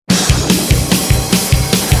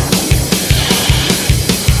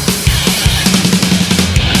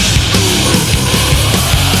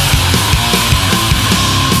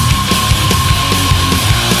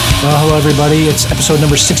Hello, everybody. It's episode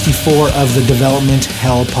number 64 of the Development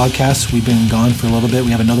Hell podcast. We've been gone for a little bit.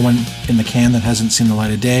 We have another one in the can that hasn't seen the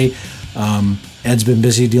light of day. Ed's been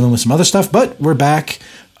busy dealing with some other stuff, but we're back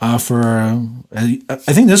for, I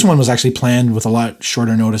think this one was actually planned with a lot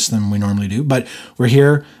shorter notice than we normally do, but we're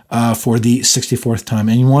here for the 64th time.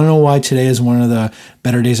 And you want to know why today is one of the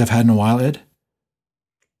better days I've had in a while, Ed?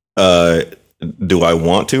 Do I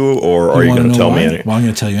want to, or are you going to tell me? Well, I'm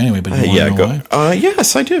going to tell you anyway, but you want to know why?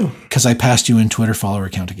 Yes, I do. Because I passed you in Twitter follower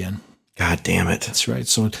account again. God damn it. That's right.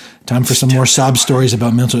 So time for some more sob stories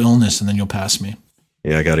about mental illness, and then you'll pass me.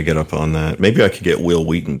 Yeah, I got to get up on that. Maybe I could get Will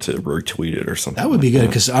Wheaton to retweet it or something. That would be good,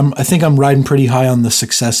 because I think I'm riding pretty high on the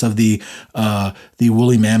success of the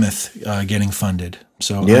woolly mammoth getting funded.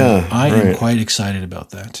 So yeah, I am quite excited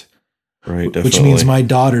about that. Right, definitely. Which means my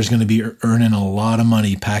daughter's going to be earning a lot of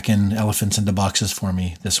money packing elephants into boxes for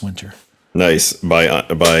me this winter. Nice. By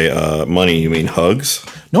money, you mean hugs?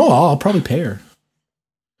 No, I'll probably pay her.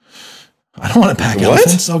 I don't want to pack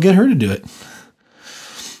elephants. I'll get her to do it.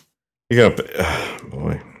 You got to,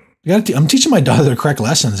 boy. I'm teaching my daughter the correct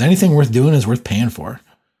lessons. Anything worth doing is worth paying for.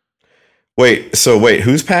 Wait,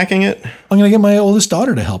 who's packing it? I'm going to get my oldest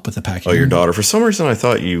daughter to help with the packing. Oh, your daughter. For some reason, I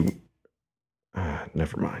thought you...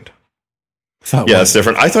 never mind. Yeah, it's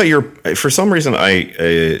different. I thought for some reason,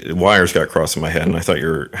 wires got crossed in my head, and I thought you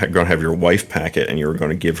were going to have your wife pack it, and you were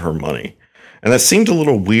going to give her money. And that seemed a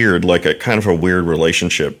little weird, like a kind of a weird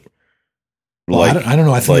relationship. Well, I don't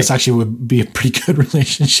know. I think this actually would be a pretty good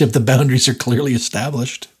relationship. The boundaries are clearly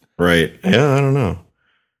established. Right. Yeah, I don't know.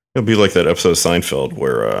 It'll be like that episode of Seinfeld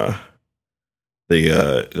where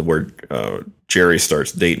Jerry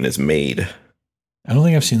starts dating his maid. I don't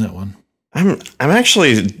think I've seen that one. I'm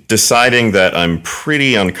actually deciding that I'm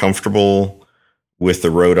pretty uncomfortable with the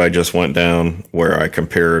road I just went down, where I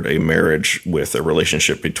compared a marriage with a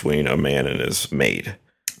relationship between a man and his maid.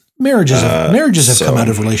 Marriages have come out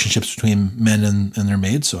of relationships between men and their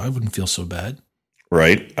maids, so I wouldn't feel so bad.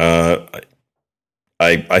 Right. I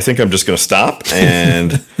think I'm just going to stop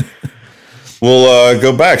and we'll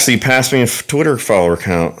go back. So you passed me a Twitter follower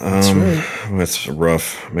count. That's right. That's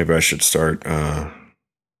rough. Maybe I should start.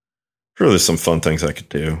 Sure, there's some fun things I could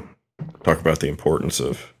do. Talk about the importance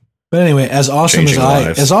of. But anyway, as awesome as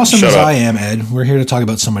I am, Ed, we're here to talk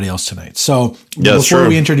about somebody else tonight. So before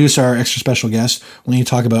we introduce our extra special guest, why don't you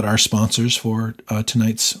talk about our sponsors for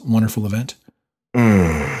tonight's wonderful event?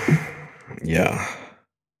 Yeah,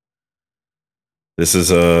 this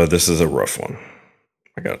is a rough one.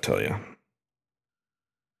 I got to tell you.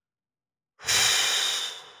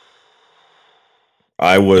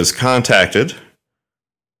 I was contacted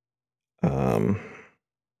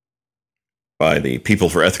by the People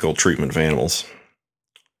for Ethical Treatment of Animals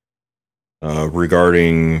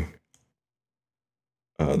regarding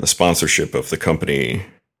the sponsorship of the company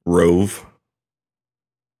Rove.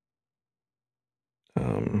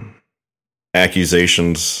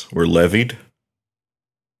 Accusations were levied.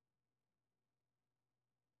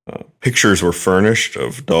 Pictures were furnished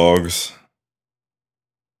of dogs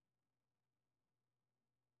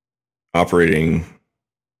operating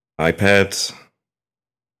iPads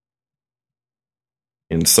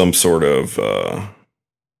in some sort of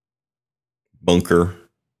bunker,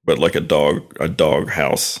 but like a dog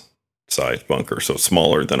house sized bunker, so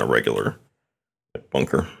smaller than a regular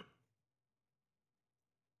bunker.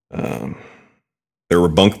 There were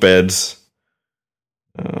bunk beds.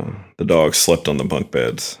 The dogs slept on the bunk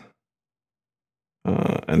beds.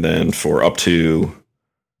 And then for up to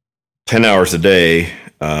 10 hours a day,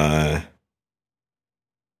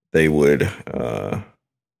 they would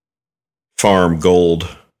farm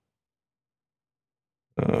gold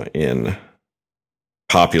in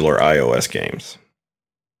popular iOS games.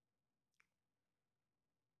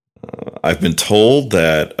 I've been told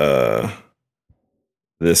that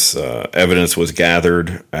this evidence was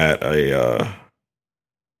gathered at a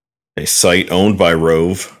site owned by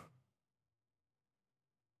Rove.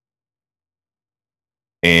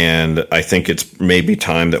 And I think it's maybe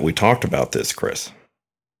time that we talked about this, Chris.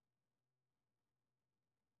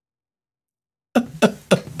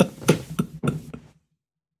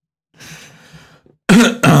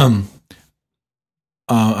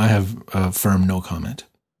 I have a firm no comment.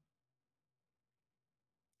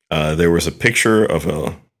 There was a picture of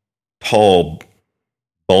a tall,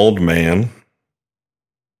 bald man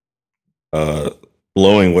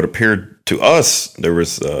blowing what appeared to us. There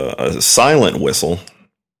was a silent whistle,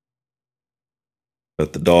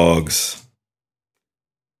 but the dogs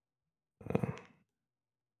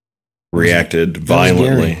reacted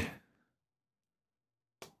violently.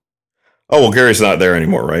 Oh, well, Gary's not there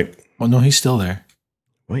anymore, right? Well, no, he's still there.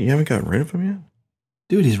 What, you haven't gotten rid of him yet?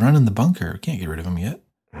 Dude, he's running the bunker. Can't get rid of him yet.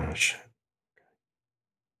 Oh, shit.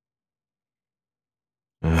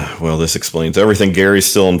 Well, this explains everything. Gary's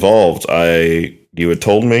still involved. You had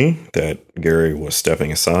told me that Gary was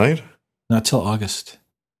stepping aside. Not till August.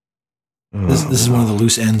 This is one of the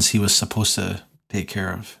loose ends he was supposed to take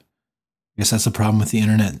care of. I guess that's the problem with the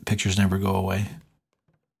internet. Pictures never go away.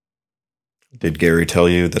 Did Gary tell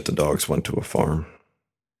you that the dogs went to a farm?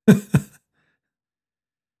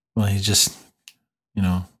 Well, he just,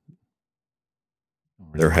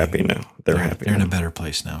 they're happy now. They're happy. They're in a better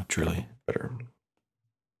place now, truly. Better.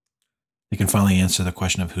 They can finally answer the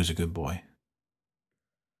question of who's a good boy.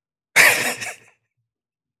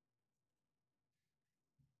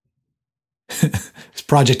 It's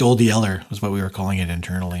Project Old Yeller was what we were calling it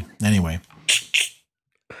internally. Anyway.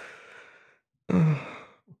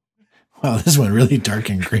 Wow, this went really dark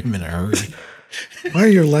and grim in a hurry. Why are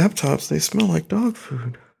your laptops? They smell like dog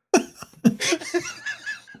food.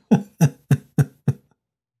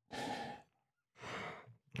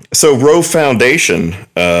 So Roe Foundation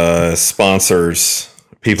sponsors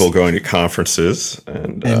people going to conferences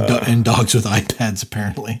and dogs with iPads,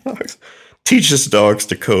 apparently. Teaches dogs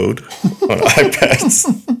to code on iPads.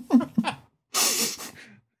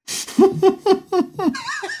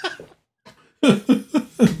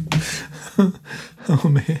 Oh,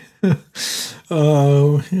 man.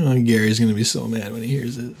 Oh, Gary's going to be so mad when he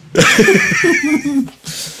hears it.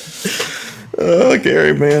 Oh,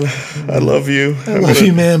 Gary, man, I love you. I love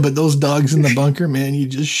you, man, but those dogs in the bunker, man, you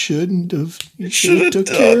just shouldn't have. You should have took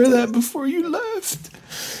care of that before you left.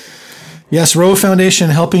 Yes, Roe Foundation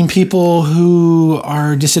helping people who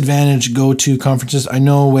are disadvantaged go to conferences. I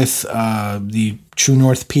know with the True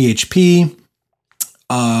North PHP,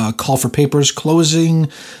 call for papers closing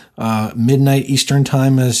midnight Eastern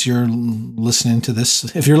time as you're listening to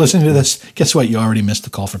this. If you're listening to this, guess what? You already missed the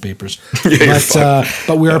call for papers.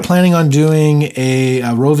 But we are planning on doing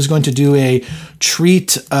Rove is going to do a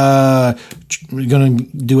treat. We're going to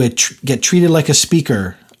do get treated like a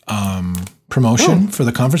speaker promotion for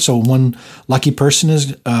the conference. So one lucky person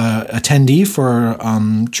is attendee for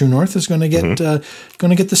True North is going to get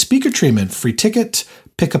the speaker treatment, free ticket,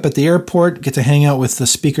 pick up at the airport, get to hang out with the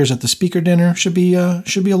speakers at the speaker dinner. Should be a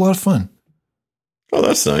lot of fun. Oh,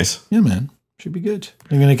 that's nice. Yeah, man. Should be good.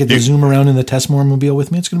 You're going to get to zoom around in the Testmore mobile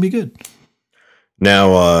with me. It's going to be good.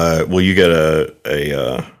 Now, will you get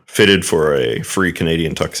a fitted for a free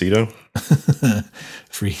Canadian tuxedo?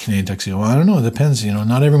 Free Canadian tuxedo. Well, I don't know. It depends.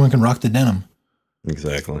 Not everyone can rock the denim.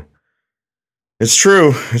 Exactly. It's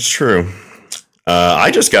true. It's true.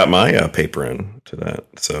 I just got my paper in to that.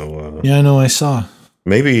 So yeah, I know. I saw.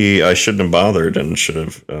 Maybe I shouldn't have bothered and should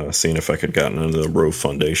have seen if I could gotten into the Roe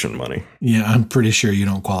Foundation money. Yeah, I'm pretty sure you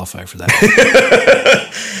don't qualify for that.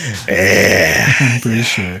 I'm pretty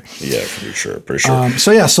sure. Yeah, pretty sure.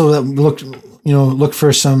 So look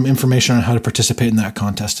for some information on how to participate in that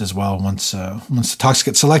contest as well once the talks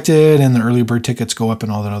get selected and the early bird tickets go up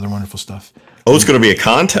and all that other wonderful stuff. Oh, it's going to be a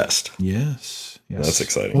contest. Yes. That's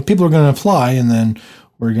exciting. Well, people are going to apply, and then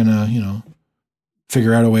we're going to,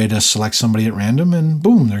 figure out a way to select somebody at random, and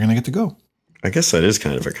boom, they're going to get to go. I guess that is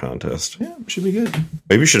kind of a contest. Yeah, should be good.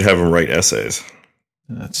 Maybe you should have them write essays.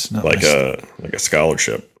 That's not like a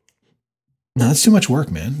scholarship. No, that's too much work,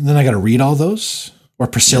 man. Then I got to read all those, or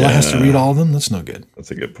Priscilla has to read all of them. That's no good. That's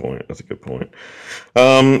a good point.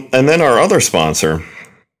 And then our other sponsor,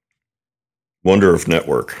 Wonder of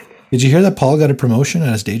Network. Did you hear that Paul got a promotion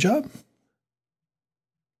at his day job?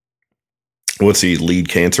 What's he, lead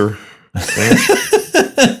cancer?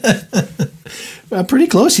 Pretty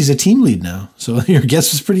close. He's a team lead now. So your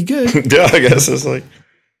guess was pretty good. Yeah, I guess it's like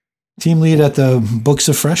team lead at the Books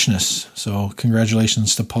of Freshness. So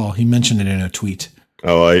congratulations to Paul. He mentioned it in a tweet.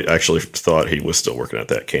 Oh, I actually thought he was still working at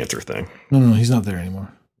that cancer thing. No, he's not there anymore.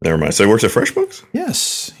 Never mind. So he works at FreshBooks?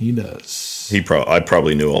 Yes, he does. I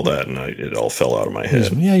probably knew all that, and it all fell out of my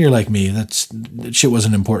head. Yeah, you're like me. That shit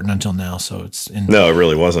wasn't important until now. So no, it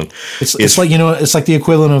really wasn't. It's like it's like the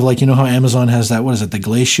equivalent of how Amazon has that. What is it? The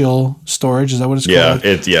glacial storage? Is that what it's called?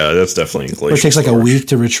 That's definitely glacial. Where it takes like a week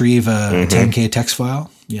to retrieve a 10K text file.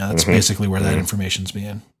 Yeah, that's basically where that information's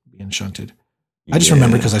being shunted. I just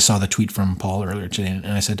remember because I saw the tweet from Paul earlier today, and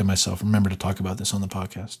I said to myself, "Remember to talk about this on the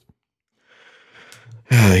podcast."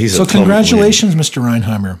 So congratulations, Mr.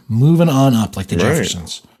 Reinheimer. Moving on up like the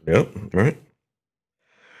Jeffersons. Yep, right.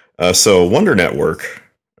 So Wonder Network,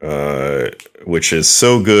 which is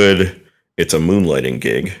so good, it's a moonlighting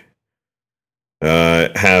gig.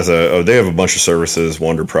 They have a bunch of services.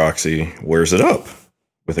 Wonder Proxy, where's it up?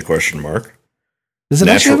 With a question mark. Does it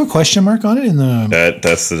actually have a question mark on it in the?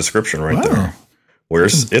 That's the description right there.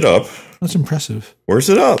 Where's it up? That's impressive. Where's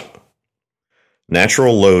it up?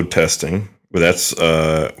 natural load testing. That's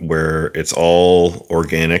where it's all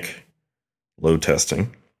organic load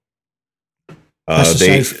testing.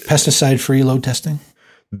 Pesticide-free load testing?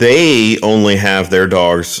 They only have their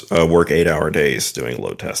dogs work 8-hour days doing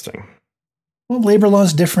load testing. Well, labor law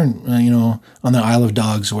is different, on the Isle of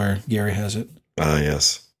Dogs where Gary has it.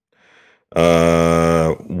 Yes.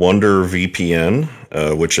 Wonder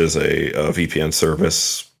VPN, which is a VPN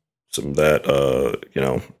service that,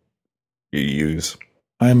 you use.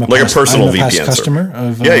 I'm a personal VPN customer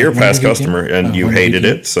of. You're a past customer, and you hated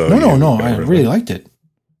it. So no, I really liked it. It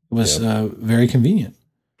was very convenient.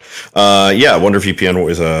 Wonder VPN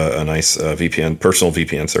was a nice VPN, personal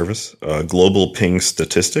VPN service. Global ping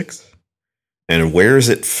statistics, and where is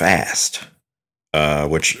it fast?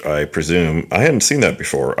 Which I presume I hadn't seen that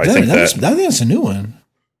before. I think that's a new one.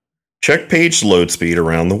 Check page load speed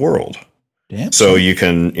around the world. Damn. So you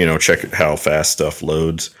can check how fast stuff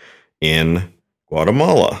loads in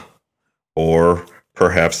Guatemala, or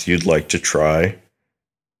perhaps you'd like to try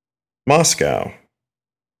Moscow. I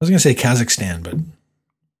was going to say Kazakhstan, but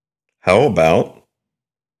how about,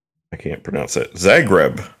 I can't pronounce it,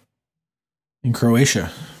 Zagreb in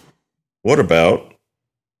Croatia? What about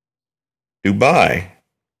Dubai?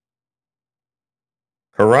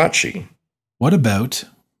 Karachi? What about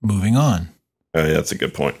moving on? That's a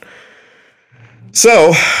good point.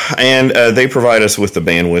 So, and they provide us with the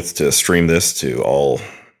bandwidth to stream this to all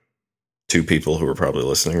 2 people who are probably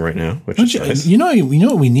listening right now, which is nice. You know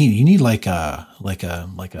what we need? You need like a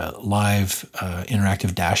live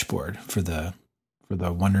interactive dashboard for the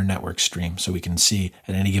Wonder Network stream, so we can see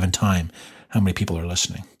at any given time how many people are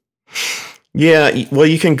listening. Yeah, well,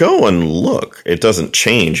 you can go and look. It doesn't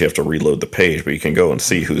change. You have to reload the page, but you can go and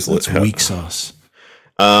see who's listening. That's weak sauce.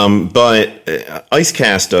 But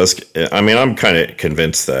Icecast does. I mean, I'm kind of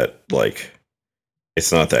convinced that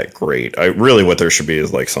it's not that great. What there should be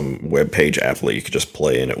is some web page applet you could just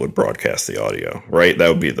play and it would broadcast the audio, right? That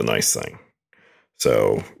would be the nice thing.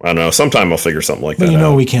 So I don't know. Sometime I'll figure something like that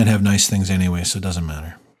out. We can't have nice things anyway, so it doesn't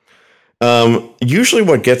matter. Usually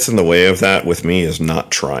what gets in the way of that with me is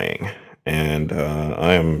not trying. And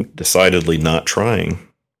I am decidedly not trying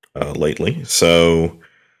lately. So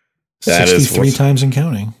that 63 times and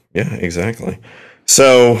counting. Yeah, exactly.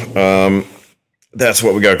 So that's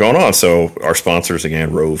what we got going on. So our sponsors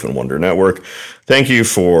again, Rove and Wonder Network. Thank you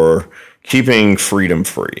for keeping freedom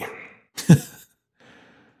free.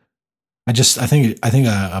 I think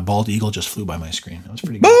a bald eagle just flew by my screen. That was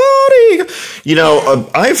pretty good. Bald eagle.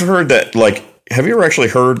 I've heard that. Have you ever actually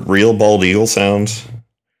heard real bald eagle sounds?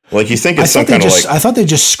 You think it's some kind of I thought they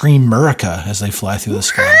just scream Murica as they fly through the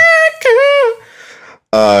sky.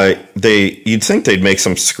 You'd think they'd make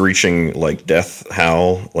some screeching death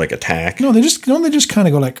howl, attack. No, they just kind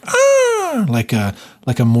of go like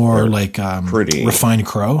a more pretty refined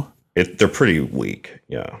crow. They're pretty weak.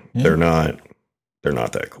 Yeah. They're not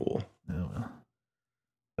that cool. Oh, well.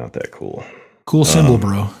 Not that cool. Cool symbol,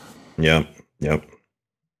 bro. Yep. In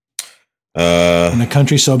a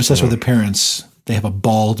country so obsessed with appearance, they have a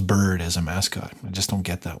bald bird as a mascot. I just don't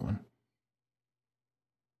get that one.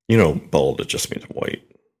 Bald, it just means white.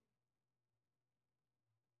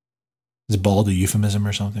 Is bald a euphemism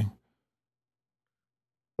or something?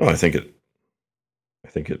 Oh, I think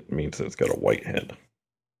it means that it's got a white head.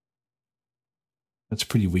 That's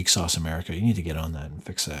pretty weak sauce, America. You need to get on that and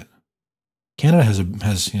fix that. Canada has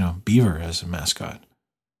beaver as a mascot.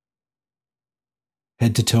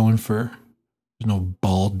 Head to toe in fur. There's no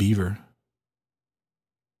bald beaver.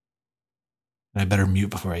 I better mute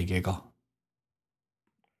before I giggle.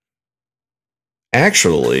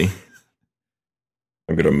 Actually,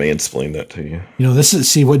 I'm going to mansplain that to you. This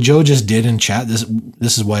is what Joe just did in chat. This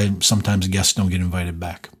is why sometimes guests don't get invited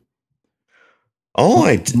back.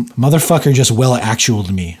 Motherfucker just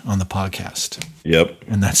actualed me on the podcast. Yep.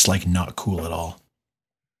 And that's not cool at all.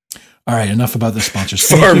 All right, enough about the sponsors.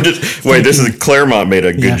 This is Claremont made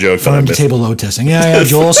a good joke. Farm to table load testing. Yeah,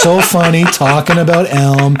 Joel's so funny talking about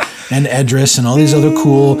Elm and Edris and all these other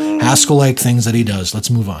cool Haskell-like things that he does. Let's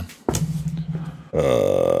move on.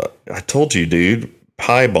 I told you, dude.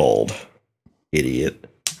 Piebald. Idiot.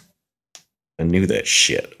 I knew that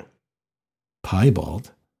shit.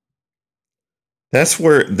 Piebald? That's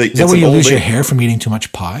where... Is that where you lose your hair from eating too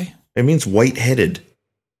much pie? It means white-headed.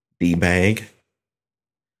 D-bag.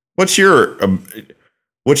 What's your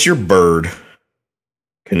bird?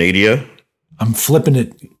 Canadia? I'm flipping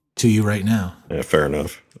it to you right now. Yeah, fair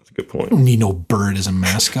enough. That's a good point. I don't need no bird as a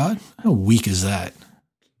mascot. How weak is that?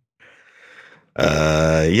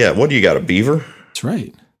 What do you got? A beaver? That's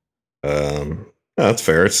right. No, that's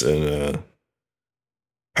fair. It's a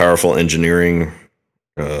powerful engineering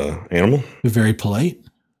Animal. They're very polite.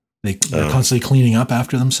 They're constantly cleaning up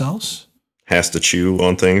after themselves. Has to chew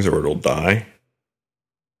on things or it'll die.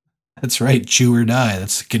 That's right. Chew or die.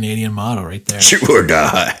 That's the Canadian motto right there. Chew or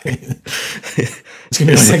die. It's going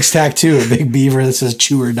to be my next tattoo, a big beaver that says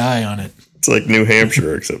chew or die on it. It's like New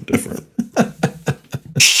Hampshire, except different.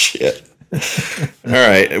 Shit. All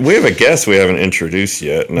right. We have a guest we haven't introduced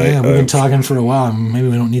yet. And we've been talking for a while. Maybe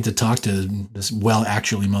we don't need to talk to this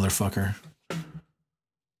actually motherfucker.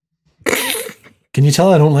 Can you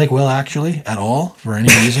tell I don't like actually at all for any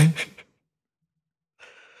reason?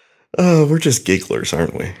 We're just gigglers,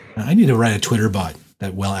 aren't we? I need to write a Twitter bot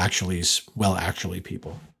that actually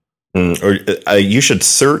people. Or you should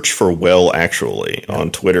search for actually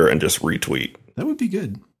on Twitter and just retweet. That would be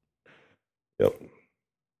good. Yep.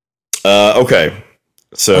 Okay.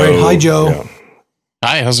 So, all right, hi, Joe. Yeah.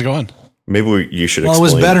 Hi, how's it going? Maybe you should. Well, it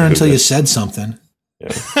was better until you said something.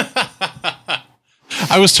 Yeah.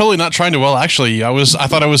 I was totally not trying to actually. I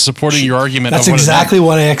thought I was supporting your argument. That's exactly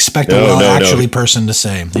what I expect a person to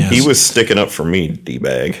say. Yes. He was sticking up for me,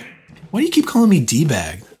 D-bag. Why do you keep calling me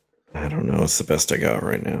D-bag? I don't know. It's the best I got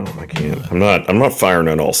right now. I can't. I'm not firing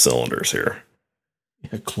on all cylinders here.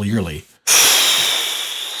 Yeah, clearly.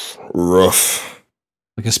 Rough.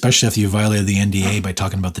 Like, especially after you violated the NDA by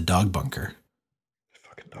talking about the dog bunker.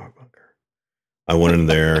 Fucking dog bunker. I went in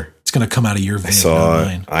there. It's going to come out of your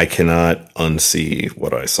vein. I cannot unsee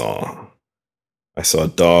what I saw. I saw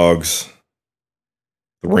dogs,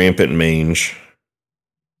 rampant mange,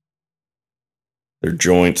 their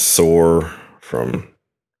joints sore from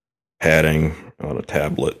padding on a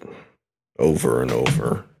tablet over and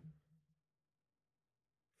over.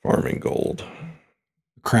 Farming gold.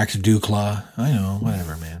 Cracked dew claw. I know,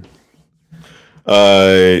 whatever, man.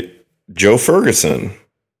 Joe Ferguson,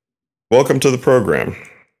 welcome to the program.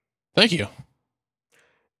 Thank you.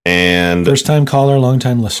 And first time caller, long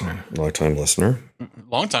time listener. Long time listener.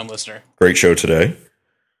 Great show today.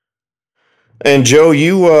 And Joe,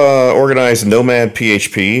 you organized Nomad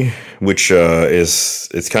PHP, which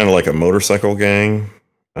it's kind of like a motorcycle gang.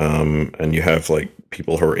 And you have like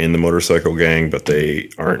people who are in the motorcycle gang, but they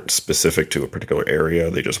aren't specific to a particular area.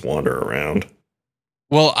 They just wander around.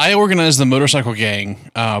 Well, I organize the motorcycle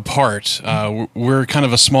gang part. We're kind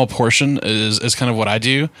of a small portion is kind of what I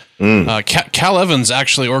do. Cal Evans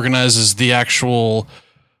actually organizes the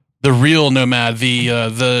real Nomad,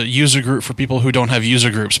 the user group for people who don't have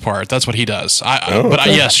user groups part. That's what he does.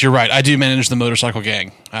 Yes, you're right. I do manage the motorcycle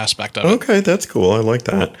gang aspect of it. Okay, that's cool. I like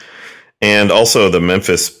that. And also the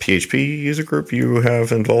Memphis PHP user group, you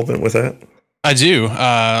have involvement with that? I do.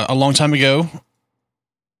 A long time ago.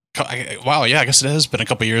 Wow, yeah, I guess it has been a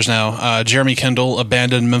couple years now. Jeremy Kendall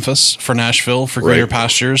abandoned Memphis for Nashville for greener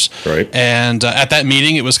pastures. Right. And at that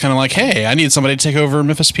meeting, it was kind of like, hey, I need somebody to take over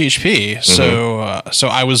Memphis PHP. Mm-hmm. So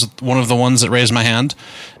I was one of the ones that raised my hand,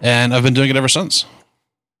 and I've been doing it ever since.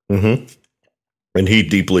 Mm-hmm. And he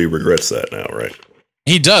deeply regrets that now, right?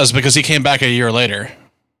 He does, because he came back a year later.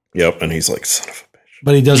 Yep, and he's like, son of a bitch.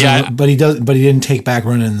 But he doesn't. Yeah. But he didn't take back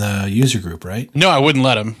running the user group, right? No, I wouldn't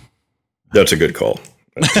let him. That's a good call.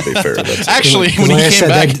 To be fair, actually, when he came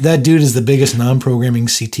back, that dude is the biggest non-programming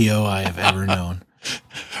CTO I have ever known.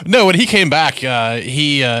 No, when he came back,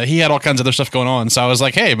 he had all kinds of other stuff going on. So I was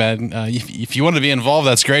like, hey, man, if you want to be involved,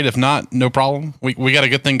 that's great. If not, no problem. We got a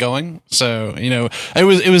good thing going. So it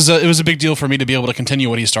was a big deal for me to be able to continue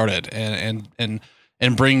what he started and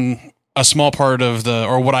bring a small part of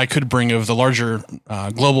what I could bring of the larger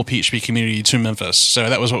global PHP community to Memphis. So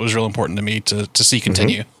that was what was real important to me to see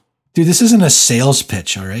continue. Mm-hmm. Dude, this isn't a sales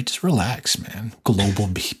pitch, all right? Just relax, man. Global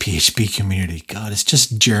PHP community. God, it's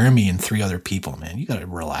just Jeremy and 3 other people, man. You got to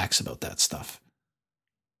relax about that stuff.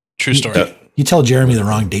 True story. You tell Jeremy the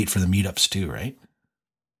wrong date for the meetups too, right?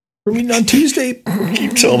 We're meeting on Tuesday.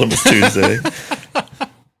 Keep telling him it's Tuesday.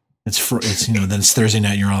 It's then it's Thursday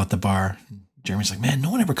night and you're all at the bar. Jeremy's like, man,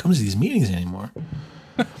 no one ever comes to these meetings anymore.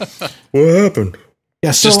 What happened?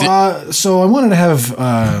 Yeah, so I wanted to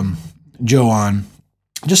have Joe on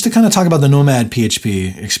just to kind of talk about the Nomad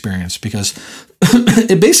PHP experience, because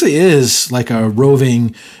it basically is like a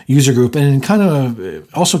roving user group, and it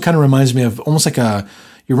also kind of reminds me of almost like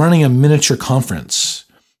you're running a miniature conference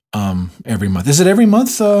every month. Is it every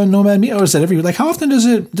month Nomad meet, or is it how often does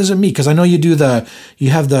it meet? Because I know you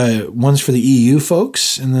have the ones for the EU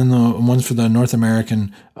folks and then the ones for the North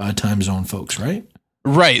American time zone folks, right?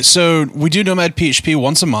 Right. So we do Nomad PHP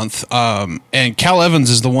once a month. And Cal Evans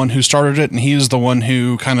is the one who started it, and he is the one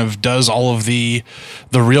who kind of does all of the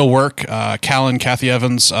real work. Cal and Kathy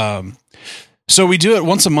Evans. So we do it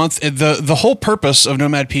once a month. The whole purpose of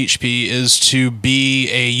Nomad PHP is to be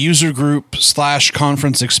a user group /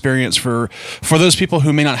 conference experience for those people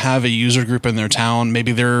who may not have a user group in their town.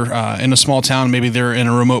 Maybe they're in a small town. Maybe they're in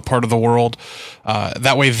a remote part of the world.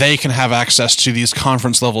 That way they can have access to these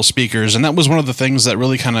conference level speakers. And that was one of the things that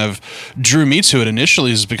really kind of drew me to it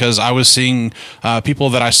initially, is because I was seeing people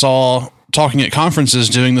that I saw talking at conferences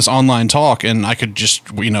doing this online talk, and I could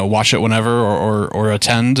just, watch it whenever or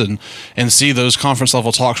attend and see those conference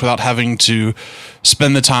level talks without having to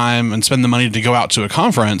spend the time and spend the money to go out to a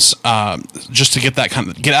conference, just to get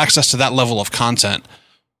get access to that level of content.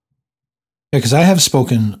 Yeah, because I have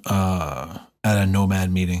spoken at a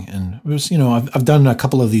Nomad meeting, and it was, I've done a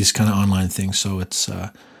couple of these kind of online things, so it's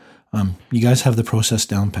you guys have the process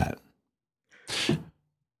down pat.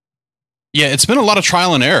 Yeah, it's been a lot of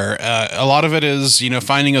trial and error. A lot of it is,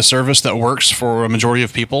 finding a service that works for a majority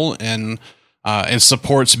of people and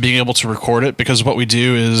supports being able to record it, because what we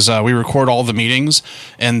do is we record all the meetings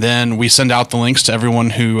and then we send out the links to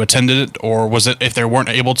everyone who attended it, or if they weren't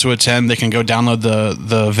able to attend, they can go download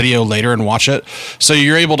the video later and watch it. So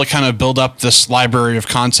you're able to kind of build up this library of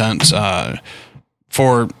content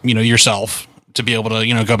for, yourself to be able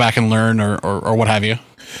to, go back and learn or what have you.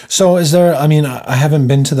 So is there, I haven't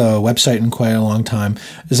been to the website in quite a long time.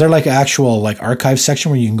 Is there like actual archive section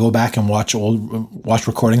where you can go back and watch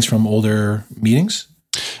recordings from older meetings?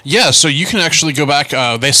 Yeah, so you can actually go back.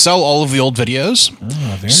 They sell all of the old videos.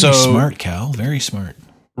 Oh, very smart, Cal. Very smart.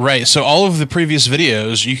 Right. So all of the previous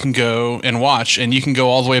videos you can go and watch, and you can go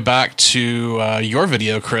all the way back to your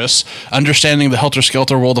video, Chris, Understanding the Helter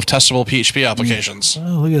Skelter World of Testable PHP Applications.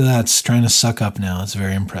 Oh, look at that. It's trying to suck up now. It's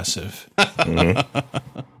very impressive. Mm-hmm.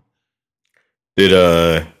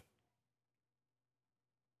 Did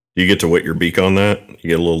you get to wet your beak on that?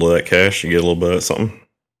 You get a little of that cash? You get a little bit of something?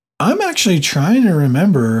 I'm actually trying to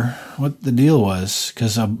remember what the deal was,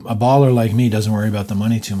 because a baller like me doesn't worry about the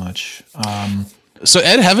money too much. So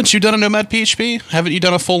Ed, haven't you done a Nomad PHP? Haven't you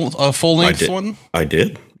done a full length one? I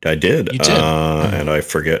did. You did. And I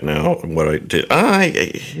forget now what I did.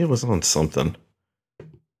 It was on something.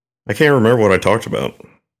 I can't remember what I talked about.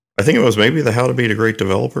 I think it was maybe the How to Be a Great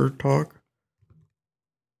Developer talk.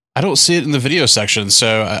 I don't see it in the video section,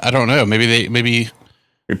 so I don't know. Maybe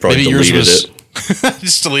you probably deleted it.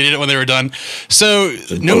 Just deleted it when they were done. So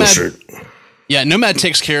Nomad. Yeah, Nomad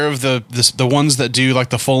takes care of the ones that do like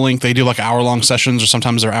the full length. They do like hour-long sessions, or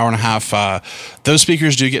sometimes they're hour and a half. Those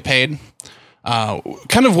speakers do get paid.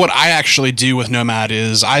 Kind of what I actually do with Nomad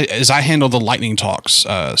is I handle the lightning talks.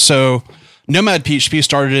 So Nomad PHP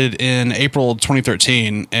started in April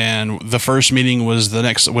 2013, and the first meeting was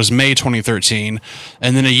May 2013,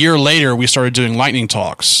 and then a year later we started doing lightning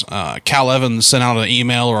talks. Cal Evans sent out an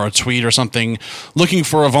email or a tweet or something looking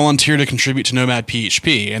for a volunteer to contribute to Nomad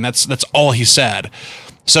PHP, and that's all he said.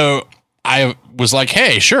 So I was like,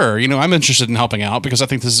 hey, sure, I'm interested in helping out because I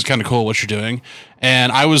think this is kind of cool what you're doing.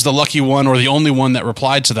 And I was the lucky one, or the only one, that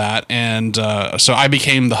replied to that, and so I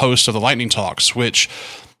became the host of the lightning talks, which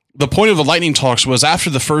the point of the lightning talks was after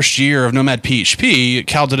the first year of Nomad PHP,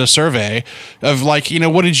 Cal did a survey of what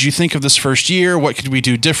did you think of this first year? What could we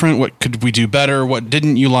do different? What could we do better? What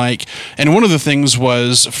didn't you like? And one of the things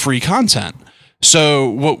was free content. So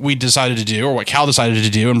what we decided to do, or what Cal decided to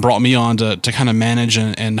do and brought me on to kind of manage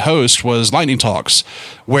and host, was lightning talks,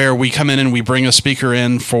 where we come in and we bring a speaker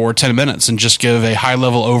in for 10 minutes and just give a high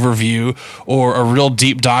level overview or a real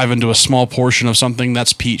deep dive into a small portion of something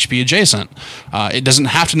that's PHP adjacent. It doesn't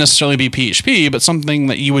have to necessarily be PHP, but something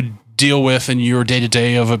that you would deal with in your day to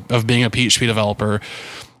day of being a PHP developer.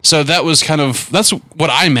 So that's what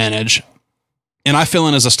I manage. And I fill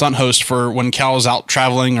in as a stunt host for when Cal is out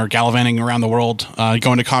traveling or gallivanting around the world,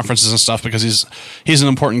 going to conferences and stuff, because he's an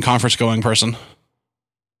important conference going person.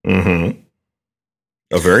 Mm-hmm.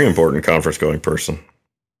 A very important conference going person.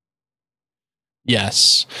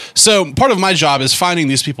 Yes. So part of my job is finding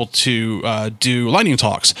these people to do lightning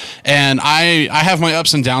talks, and I have my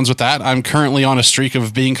ups and downs with that. I'm currently on a streak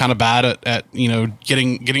of being kind of bad at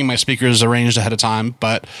getting my speakers arranged ahead of time.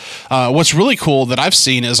 But what's really cool that I've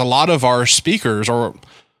seen is a lot of our speakers, or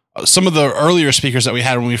some of the earlier speakers that we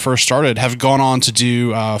had when we first started, have gone on to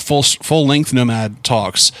do full length Nomad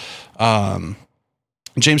talks.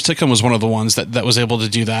 James Tickham was one of the ones that was able to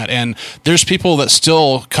do that. And there's people that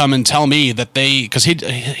still come and tell me that because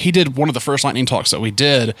he did one of the first lightning talks that we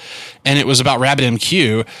did, and it was about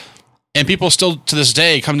RabbitMQ. And people still to this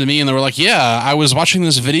day come to me and they were like, yeah, I was watching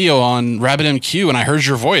this video on RabbitMQ and I heard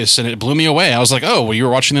your voice and it blew me away. I was like, oh, well, you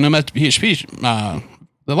were watching the Nomad PHP,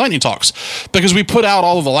 the lightning talks, because we put out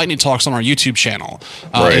all of the lightning talks on our YouTube channel.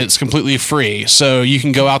 Right. It's completely free. So you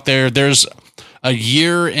can go out there. There's a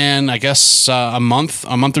year and I guess a month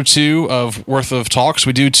or two of worth of talks.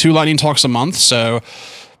 We do 2 lightning talks a month. So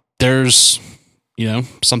there's,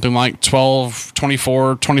 something like 12,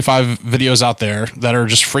 24, 25 videos out there that are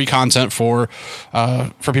just free content for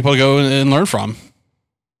people to go and learn from.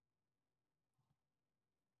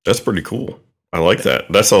 That's pretty cool. I like that.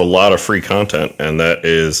 That's a lot of free content, and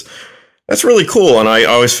that's really cool. And I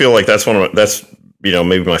always feel like that's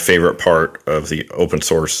maybe my favorite part of the open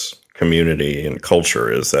source community and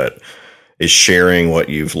culture is sharing what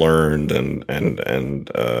you've learned and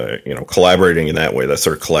collaborating in that way. That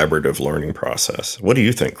sort of collaborative learning process. What do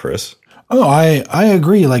you think, Chris? Oh, I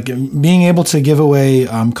agree. Like being able to give away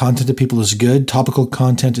content to people is good. Topical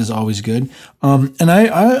content is always good. And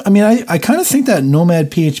I kind of think that Nomad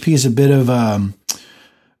PHP is a bit of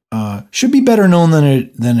should be better known than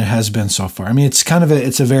it has been so far. I mean,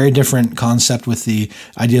 it's a very different concept with the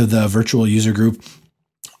idea of the virtual user group.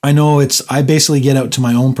 I know I basically get out to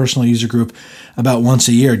my own personal user group about once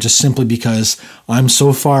a year, just simply because I'm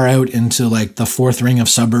so far out into like the fourth ring of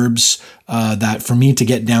suburbs, that for me to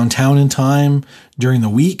get downtown in time during the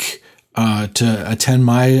week, to attend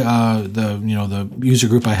the user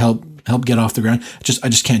group I help get off the ground, I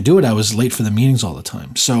just can't do it. I was late for the meetings all the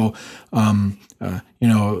time. So,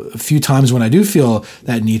 a few times when I do feel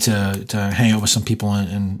that need to hang out with some people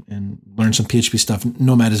and learn some PHP stuff,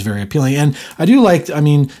 Nomad is very appealing. And I do like,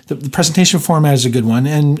 the presentation format is a good one.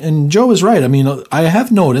 And Joe is right. I mean, I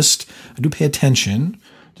have noticed, I do pay attention,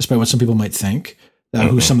 despite what some people might think,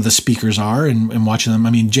 who some of the speakers are and watching them. I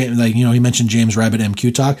mean, he mentioned James Rabbit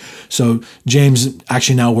MQ Talk. So James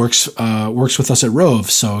actually now works with us at Rove.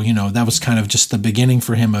 So, that was kind of just the beginning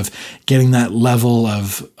for him of getting that level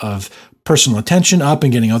of personal attention up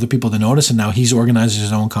and getting other people to notice. And now he's organizing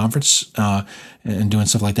his own conference, and doing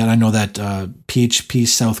stuff like that. I know that, PHP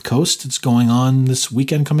South Coast, it's going on this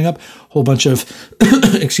weekend coming up. Whole bunch of,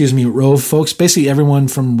 Rove folks, basically everyone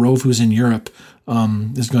from Rove who's in Europe,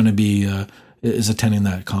 is going to be, is attending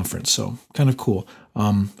that conference. So kind of cool.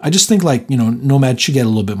 I just think Nomad should get a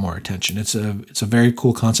little bit more attention. It's a very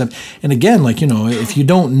cool concept. And again, if you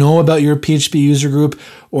don't know about your PHP user group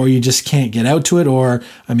or you just can't get out to it, or,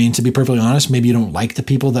 to be perfectly honest, maybe you don't like the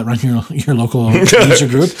people that run your local user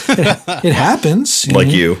group. It happens.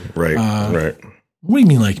 You. Right. Right. What do you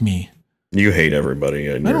mean like me? You hate everybody.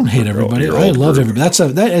 I don't hate everybody. I love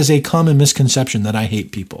everybody. That is a common misconception that I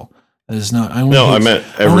hate people. That is not. I meant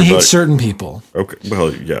everybody. I only hate certain people. Okay.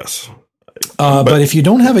 Well, yes. But if you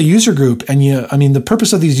don't have a user group, and the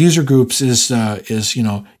purpose of these user groups is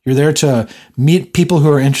you're there to meet people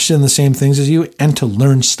who are interested in the same things as you and to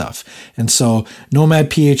learn stuff. And so Nomad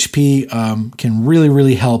PHP can really,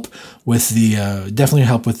 really help with definitely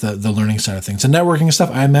help with the learning side of things. And networking and stuff,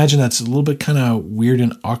 I imagine that's a little bit kind of weird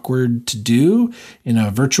and awkward to do in a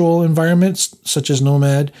virtual environment such as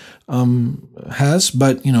Nomad has,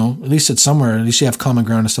 but at least it's somewhere. At least you have common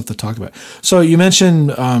ground and stuff to talk about. So you mentioned,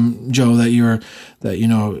 Joe, that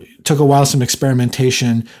took a while, some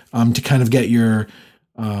experimentation to kind of get your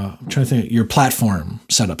I'm trying to think your platform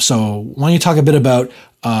set up. So why don't you talk a bit about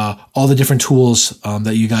all the different tools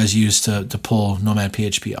that you guys use to pull Nomad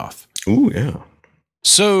PHP off? Ooh, yeah.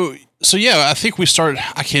 So yeah, I think we started.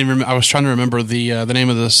 I can't remember. I was trying to remember the name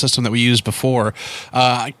of the system that we used before.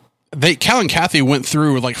 Cal and Kathy went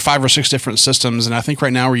through like 5 or 6 different systems, and I think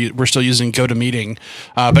right now we're still using GoToMeeting.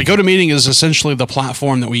 But GoToMeeting is essentially the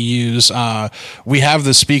platform that we use. We have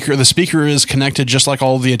the speaker. The speaker is connected just like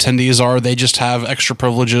all the attendees are. They just have extra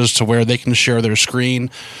privileges to where they can share their screen.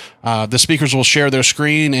 The speakers will share their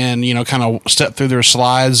screen and kind of step through their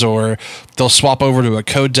slides, or they'll swap over to a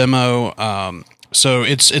code demo. So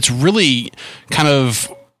it's really kind of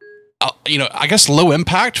I guess low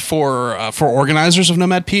impact for organizers of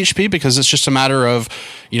Nomad PHP, because it's just a matter of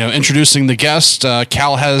introducing the guest.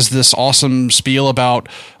 Cal has this awesome spiel about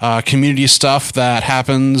community stuff that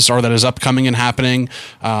happens or that is upcoming and happening.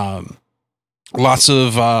 Lots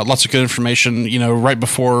of good information. Right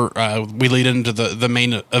before we lead into the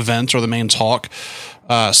main event or the main talk.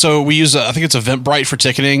 So we use I think it's Eventbrite for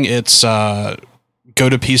ticketing. It's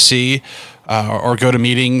GoToPC. Or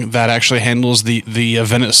GoToMeeting that actually handles the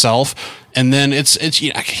event itself. And then it's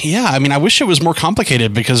I wish it was more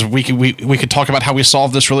complicated, because we could talk about how we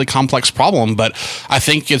solve this really complex problem, but I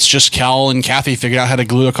think it's just Cal and Kathy figured out how to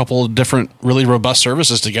glue a couple of different really robust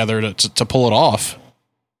services together to pull it off.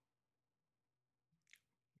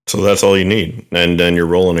 So that's all you need, and then you're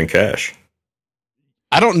rolling in cash.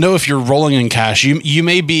 I don't know if you're rolling in cash. You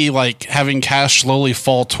may be like having cash slowly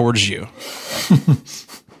fall towards you.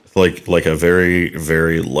 Like a very,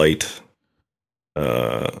 very light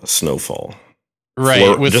snowfall.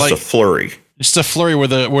 Right. Just a flurry. Just a flurry where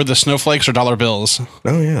the snowflakes are dollar bills.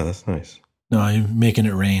 Oh yeah, that's nice. No, you're making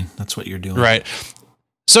it rain. That's what you're doing. Right.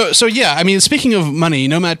 So yeah, I mean, speaking of money,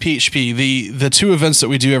 Nomad PHP, the 2 events that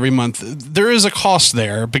we do every month, there is a cost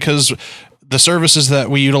there because the services that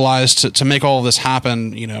we utilize to make all of this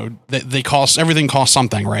happen, you know, they cost, everything costs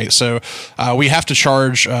something, right? So we have to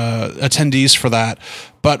charge attendees for that,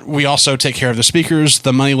 but we also take care of the speakers.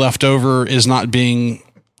 The money left over is not being,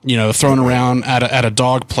 you know, thrown around at a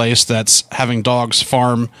dog place that's having dogs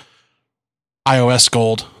farm iOS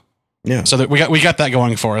gold. Yeah. So that we got that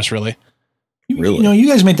going for us, really. Really? You know, you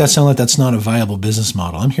guys make that sound like that's not a viable business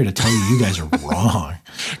model. I'm here to tell you, you guys are wrong.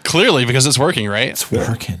 Clearly, because it's working, right? It's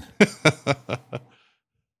working.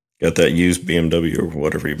 Got that used BMW or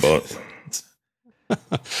whatever you bought.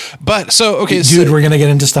 But so, okay. Dude, we're going to get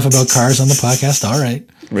into stuff about cars on the podcast. All right.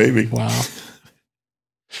 Maybe. Wow.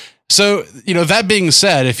 So, you know, that being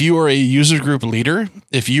said, if you are a user group leader,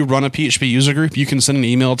 if you run a PHP user group, you can send an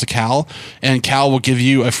email to Cal, and Cal will give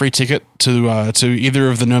you a free ticket to either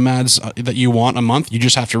of the Nomads that you want a month. You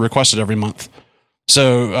just have to request it every month.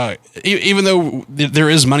 So even though there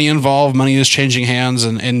is money involved, money is changing hands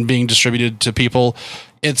and being distributed to people,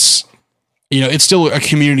 it's, you know, it's still a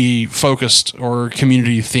community focused or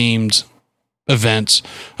community themed event.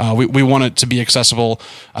 We want it to be accessible.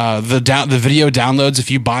 The video downloads, if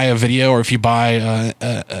you buy a video or if you buy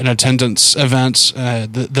an attendance event,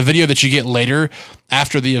 the video that you get later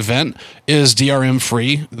after the event is DRM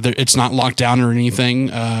free. It's not locked down or anything.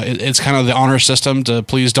 It's kind of the honor system to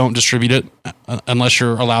please don't distribute it unless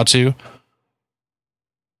you're allowed to.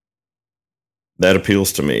 That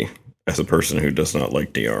appeals to me as a person who does not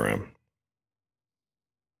like DRM.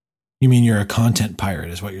 You mean you're a content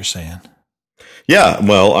pirate is what you're saying? Yeah,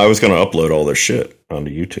 well, I was going to upload all this shit onto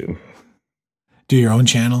YouTube. Do your own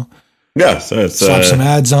channel? Yeah, so it's slap some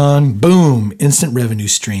ads on, boom, instant revenue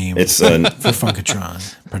stream. It's for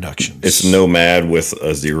Funkatron Productions. It's Nomad with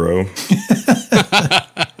a 0.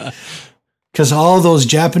 Because all those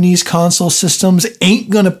Japanese console systems ain't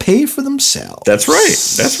going to pay for themselves. That's right.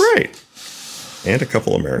 That's right. And a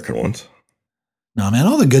couple American ones. No, man,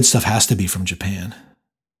 all the good stuff has to be from Japan.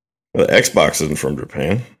 Well, the Xbox isn't from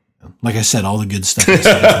Japan. Like I said, all the good stuff has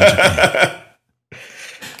to be from Japan.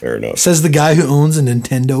 Fair enough. Says the guy who owns a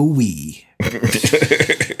Nintendo Wii.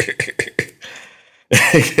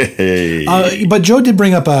 But Joe did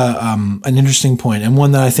bring up an interesting point, and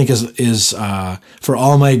one that I think is for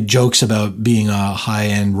all my jokes about being a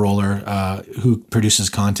high-end roller who produces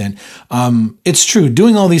content. It's true.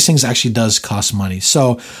 Doing all these things actually does cost money.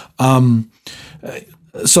 So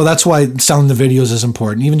that's why selling the videos is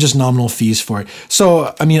important, even just nominal fees for it.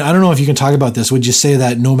 So, I mean, I don't know if you can talk about this. Would you say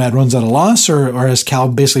that Nomad runs at a loss, or has Cal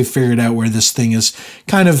basically figured out where this thing is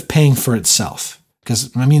kind of paying for itself?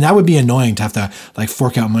 Because, I mean, that would be annoying to have to like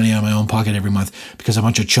fork out money out of my own pocket every month because a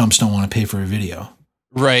bunch of chumps don't want to pay for a video.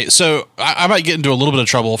 Right. So I might get into a little bit of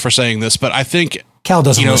trouble for saying this, but I think Cal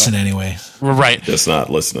doesn't listen anyway. Right. Does not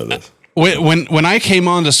listen to this. When I came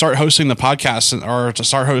on to start hosting the podcast or to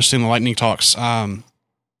start hosting the Lightning Talks,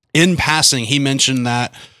 in passing, he mentioned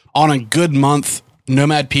that on a good month,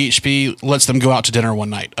 Nomad PHP lets them go out to dinner one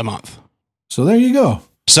night a month. So there you go.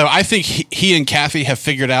 So I think he and Kathy have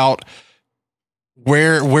figured out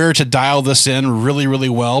where to dial this in really, really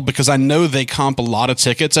well, because I know they comp a lot of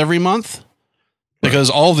tickets every month.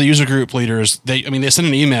 Because all the user group leaders, they send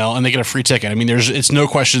an email and they get a free ticket. I mean, it's no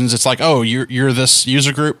questions. It's like, oh, you're this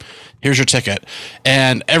user group. Here's your ticket.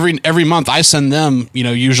 And every month I send them, you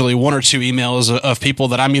know, usually 1 or 2 emails of people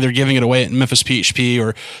that I'm either giving it away at Memphis PHP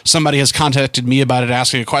or somebody has contacted me about it,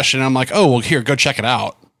 asking a question. And I'm like, oh, well, here, go check it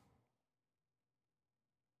out.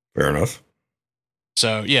 Fair enough.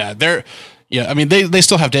 So yeah, I mean, they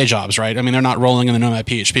still have day jobs, right? I mean, they're not rolling in the Nomad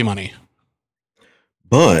PHP money.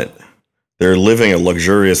 But they're living a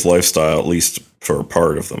luxurious lifestyle, at least for a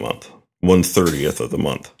part of the month. 1/30th of the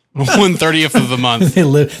month. 1/30th of the month.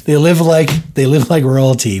 They live like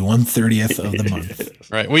royalty. 1/30th of the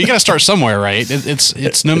month. Right. Well, you got to start somewhere, right?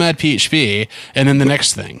 It's Nomad PHP, and then the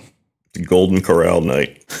next thing. Golden Corral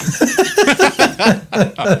night.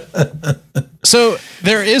 So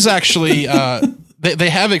there is actually they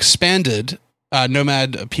have expanded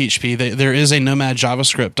Nomad PHP. There is a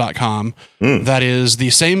nomadjavascript.com that is the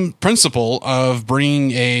same principle of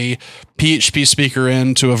bringing a PHP speaker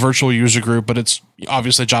into a virtual user group, but it's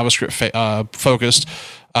obviously JavaScript focused.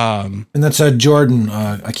 And that's Jordan.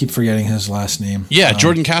 I keep forgetting his last name. Yeah,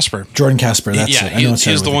 Jordan Casper. Jordan Casper. That's it. I know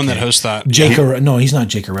he's the one that hosts that. No, he's not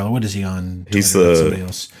Jake Arella. What is he on? He's somebody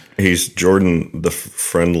else. He's Jordan, the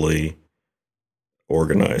friendly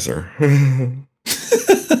organizer.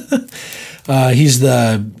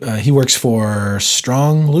 He works for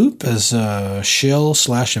Strong Loop as a shill /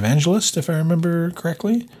 evangelist, if I remember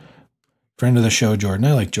correctly. Friend of the show, Jordan.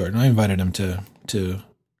 I like Jordan. I invited him to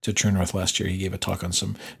True North last year. He gave a talk on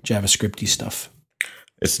some JavaScripty stuff.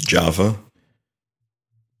 It's Java.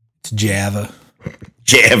 It's Java.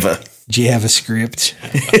 JavaScript.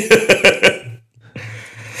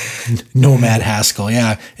 Nomad Haskell.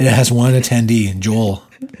 Yeah, it has one attendee, Joel.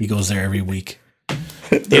 He goes there every week.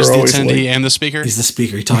 He's the attendee and the speaker? He's the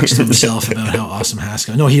speaker. He talks to himself about how awesome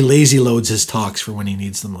Haskell. No, he lazy loads his talks for when he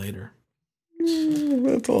needs them later.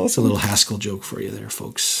 That's awesome. It's a little Haskell joke for you there,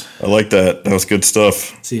 folks. I like that. That was good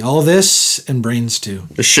stuff. See, all this and brains too.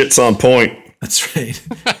 The shit's on point. That's right.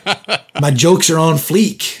 My jokes are on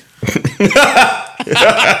fleek.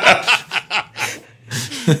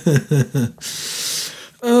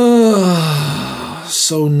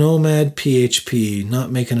 So Nomad PHP,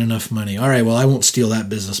 not making enough money. All right, well, I won't steal that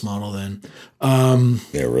business model then.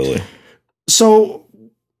 Yeah, really. So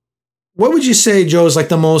what would you say, Joe, is like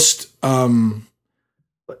the most trying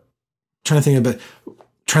to think of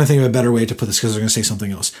a better way to put this because I was going to say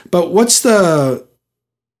something else. But what's the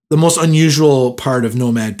most unusual part of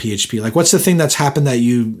Nomad PHP? Like, what's the thing that's happened that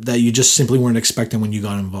you just simply weren't expecting when you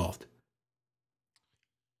got involved?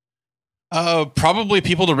 Probably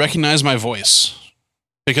people to recognize my voice.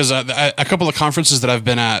 Because a couple of conferences that I've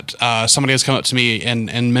been at, somebody has come up to me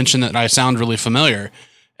and mentioned that I sound really familiar.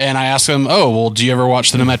 And I asked them, oh, well, do you ever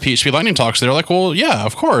watch the Nomad PHP Lightning Talks? They're like, well, yeah,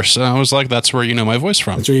 of course. And I was like, that's where you know my voice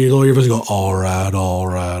from. That's where you lower your voice and go, all right.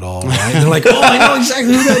 And they're like, oh, I know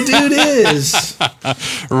exactly who that dude is.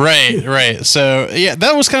 Right. So, yeah,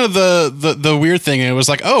 that was kind of the weird thing. It was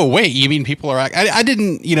like, oh, wait, you mean people are... I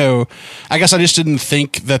didn't, I guess I just didn't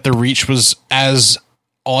think that the reach was as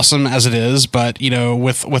awesome as it is. But,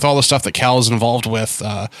 with all the stuff that Cal is involved with,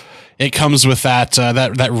 it comes with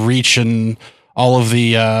that reach and all of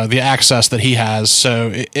the access that he has. So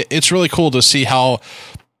it's really cool to see how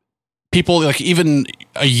people, like, even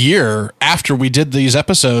a year after we did these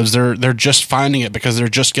episodes, they're just finding it because they're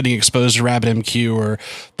just getting exposed to RabbitMQ, or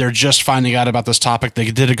they're just finding out about this topic. They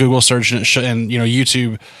did a Google search and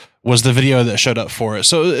YouTube was the video that showed up for it.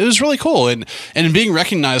 So it was really cool. And being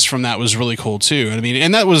recognized from that was really cool too. I mean,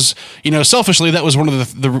 and that was, selfishly, that was one of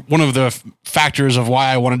the factors of why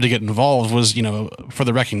I wanted to get involved was, for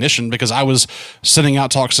the recognition, because I was sending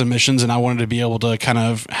out talk submissions and I wanted to be able to kind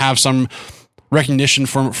of have some recognition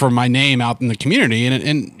for my name out in the community.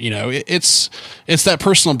 And it's that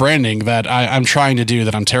personal branding that I'm trying to do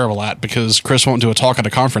that I'm terrible at because Chris won't do a talk at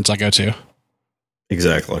a conference I go to.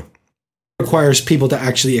 Exactly. Requires people to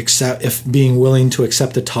actually being willing to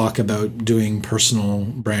accept a talk about doing personal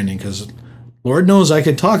branding, because Lord knows I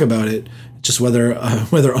could talk about it, just whether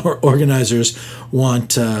our organizers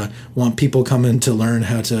want people coming to learn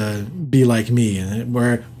how to be like me, and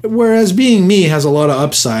whereas being me has a lot of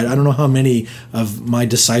upside. I don't know how many of my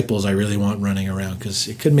disciples I really want running around, because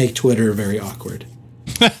it could make Twitter very awkward.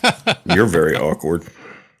 You're very awkward.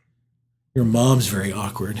 Your mom's very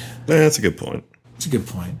awkward. Yeah, that's a good point. It's a good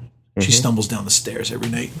point. She stumbles down the stairs every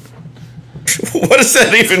night. What does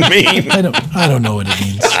that even mean? I don't know what it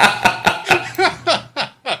means.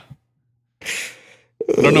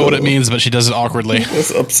 I don't know what it means, but she does it awkwardly.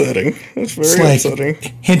 That's upsetting. That's very upsetting.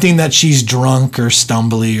 Hinting that she's drunk or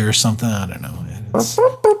stumbly or something. I don't know.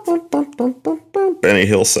 Benny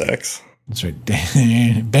Hill sax. That's right.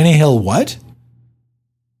 Benny Hill what?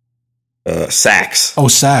 Sax. Oh,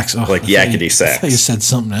 sax. Oh, like yakety sax. I thought you said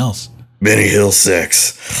something else. Benny Hill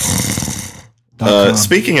sax.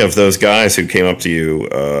 Speaking of those guys who came up to you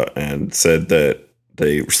and said that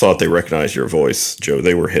they thought they recognized your voice, Joe,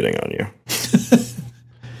 they were hitting on you.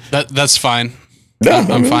 That's fine. Yeah,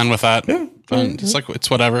 I'm fine with that. Yeah, it's like,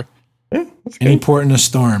 it's whatever. Yeah, any port in a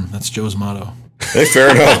storm. That's Joe's motto. Hey,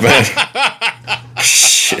 fair enough, man.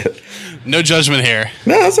 Shit. No judgment here.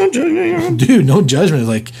 No, that's not judgment. Dude, no judgment.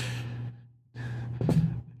 Like,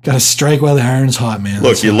 gotta strike while the iron's hot, man.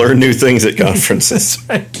 Look, you learn new things at conferences.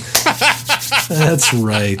 That's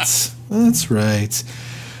right.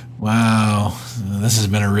 Wow. This has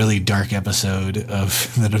been a really dark episode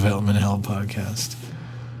of the Development Hell podcast.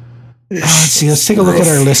 Let's see. Let's take a look at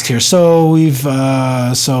our list here. So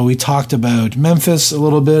we talked about Memphis a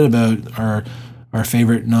little bit, about our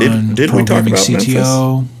favorite non-programming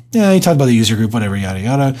CTO. Memphis? Yeah, he talked about the user group, whatever, yada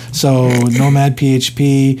yada. So Nomad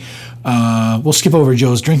PHP. We'll skip over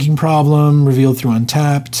Joe's drinking problem revealed through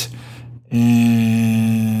Untapped. And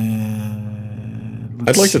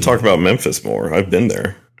I'd like to talk about Memphis more. I've been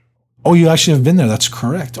there. Oh, you actually have been there. That's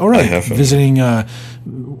correct. All right. Visiting,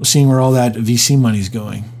 seeing where all that VC money's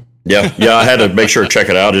going. Yeah. I had to make sure to check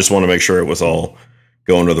it out. I just want to make sure it was all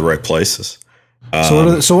going to the right places.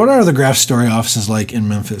 So what are the Graph Story offices like in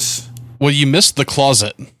Memphis? Well, you missed the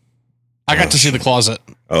closet. I got to see the closet.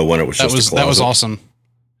 Oh, when it was just a closet. That was awesome.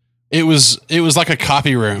 It was like a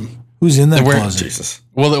copy room. Who's in that closet? Jesus.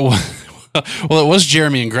 Well, it was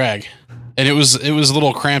Jeremy and Greg, and it was a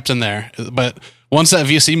little cramped in there. But once that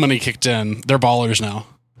VC money kicked in, they're ballers now.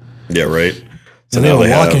 Yeah, right. So they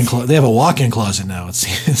have a walk-in closet now.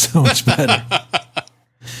 It's so much better.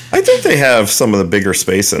 I think they have some of the bigger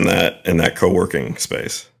space in that co-working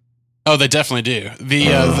space. Oh, they definitely do.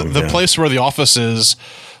 The place where the office is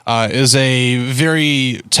a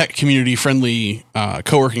very tech community friendly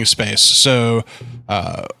co-working space. So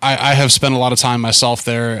I have spent a lot of time myself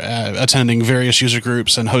there attending various user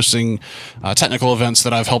groups and hosting technical events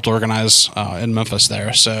that I've helped organize in Memphis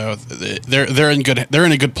there. So they're in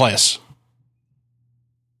a good place.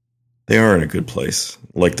 They are in a good place,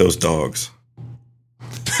 like those dogs.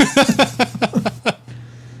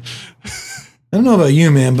 I don't know about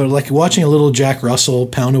you, man, but like watching a little Jack Russell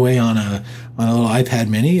pound away on a little iPad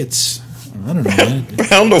Mini, I don't know, man.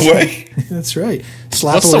 Pound away. That's right.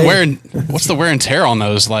 What's the wear and tear on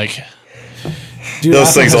those? Like, dude,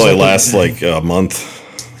 those things only last like a month.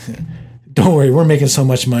 Don't worry, we're making so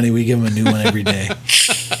much money. We give them a new one every day.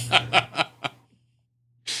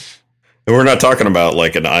 And we're not talking about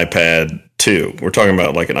like an iPad 2. We're talking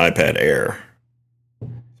about like an iPad Air.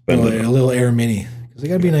 A little Air Mini. Because they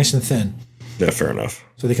got to be nice and thin. Yeah, fair enough.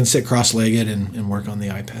 So they can sit cross-legged and work on the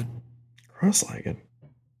iPad. Cross-legged?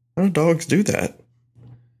 How do dogs do that?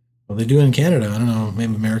 Well, they do in Canada. I don't know.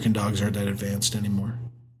 Maybe American dogs aren't that advanced anymore.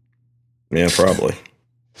 Yeah, probably.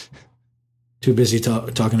 Too busy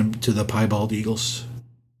talking to the piebald eagles.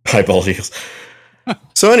 Piebald eagles.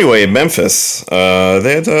 So anyway, Memphis,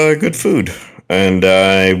 they had good food. And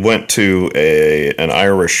I went to an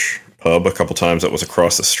Irish pub a couple times that was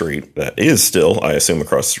across the street. That is still, I assume,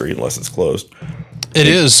 across the street unless it's closed. It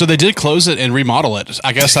is. So they did close it and remodel it.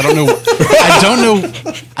 I guess I don't know.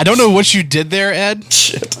 I don't know what you did there, Ed.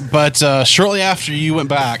 Shit. But shortly after you went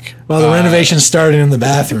back, well, the renovation started in the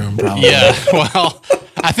bathroom, probably. Yeah. Well,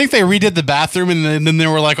 I think they redid the bathroom, and then they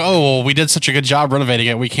were like, "Oh, well, we did such a good job renovating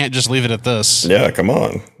it. We can't just leave it at this." Yeah, come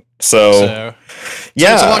on. So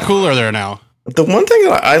yeah, it's a lot cooler there now. The one thing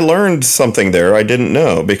that I learned something there I didn't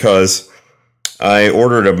know, because I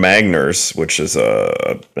ordered a Magners, which is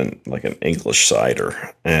like an English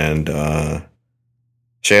cider, and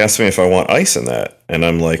she asked me if I want ice in that, and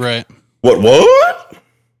I'm like, right. What?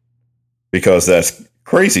 Because that's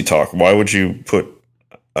crazy talk. Why would you put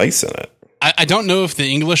ice in it? I don't know if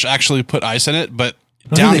the English actually put ice in it, but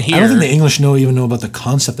I don't think the English even know about the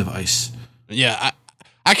concept of ice. Yeah,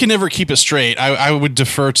 I can never keep it straight. I would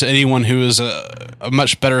defer to anyone who is a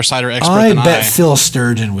much better cider expert than I. I bet Phil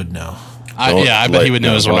Sturgeon would know. I bet he would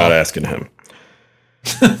know as well. We're not asking him.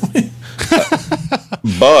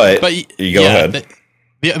 but you go ahead.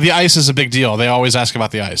 The ice is a big deal. They always ask about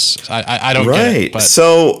the ice. I don't get it. But.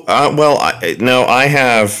 So, I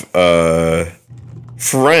have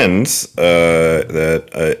friends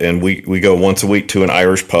and we go once a week to an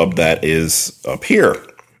Irish pub that is up here.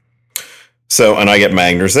 So, and I get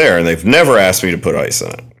Magners there, and they've never asked me to put ice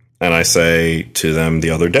in it. And I say to them the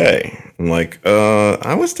other day, I'm like,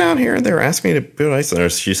 I was down here and they were asking me to put ice in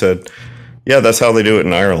it. She said, yeah, that's how they do it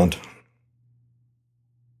in Ireland.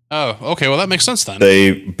 Oh, okay. Well, that makes sense then.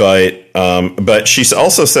 But she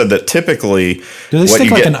also said that typically, do they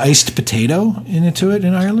stick like an iced potato into it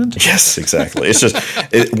in Ireland? Yes, exactly. It's just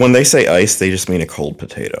when they say ice, they just mean a cold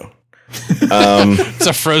potato. It's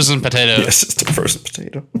a frozen potato. Yes, it's a frozen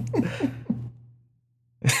potato.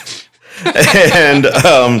 And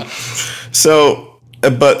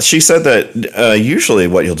but she said that usually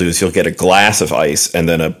what you'll do is you'll get a glass of ice and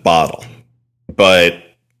then a bottle, but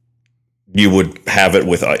you would have it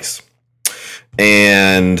with ice.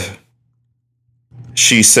 And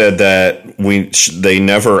she said that they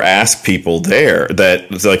never ask people there,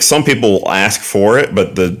 that like some people ask for it,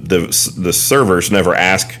 but the servers never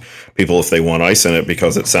ask people if they want ice in it,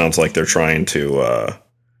 because it sounds like they're trying to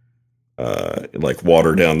like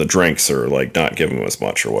water down the drinks or like not give them as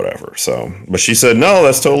much or whatever. So, but she said, no,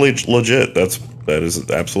 that's totally legit. That is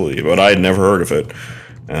absolutely, but I had never heard of it.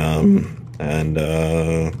 And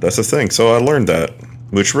that's the thing. So I learned that,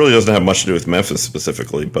 which really doesn't have much to do with Memphis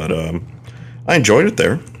specifically, but I enjoyed it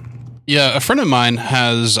there. Yeah, a friend of mine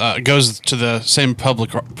goes to the same pub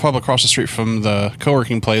across the street from the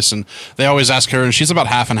co-working place, and they always ask her, and she's about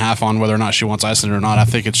half and half on whether or not she wants ice in it or not. I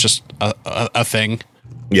think it's just a thing.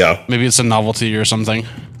 Yeah. Maybe it's a novelty or something.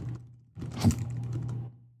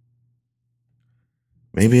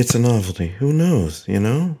 Maybe it's a novelty. Who knows, you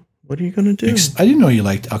know? What are you going to do? I didn't know you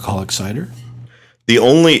liked alcoholic cider.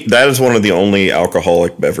 That is one of the only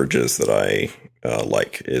alcoholic beverages that I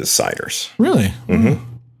like is ciders. Really?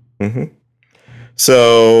 Mm-hmm.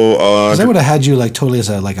 So 'cause I would have had you like totally as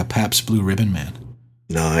a Pabst Blue Ribbon man.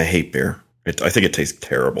 no, I hate beer. I think it tastes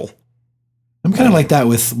terrible. I'm kind of like that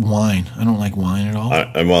with wine. I don't like wine at all.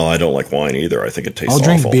 I don't like wine either. I think it tastes I'll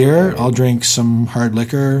drink awful. beer. I'll drink some hard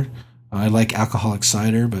liquor. I like alcoholic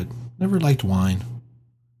cider, but never liked wine.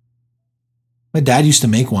 My dad used to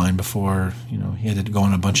make wine before, he had to go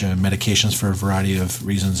on a bunch of medications for a variety of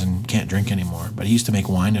reasons and can't drink anymore. But he used to make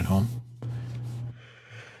wine at home.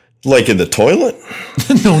 Like in the toilet?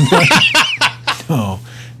 No,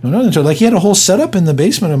 not in the toilet. Like he had a whole setup in the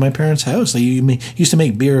basement of my parents' house. Like he used to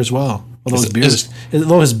make beer as well. Although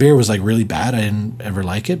his beer was like really bad, I didn't ever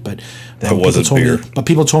like it. But that wasn't beer.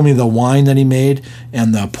 People told me the wine that he made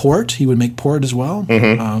and the port, he would make port as well,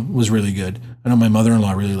 was really good. I know my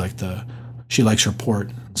mother-in-law really liked she likes her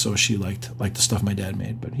port, so she liked the stuff my dad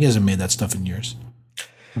made. But he hasn't made that stuff in years,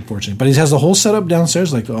 unfortunately. But he has the whole setup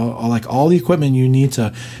downstairs, like all the equipment you need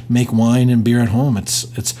to make wine and beer at home.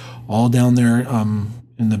 It's all down there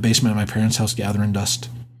in the basement of my parents' house, gathering dust.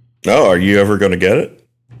 Oh, are you ever going to get it?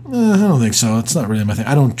 I don't think so. It's not really my thing.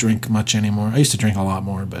 I don't drink much anymore. I used to drink a lot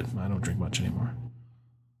more, but I don't drink much anymore.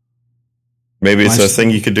 Maybe it's a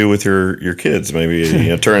thing you could do with your kids. Maybe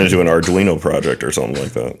turn it into an Arduino project or something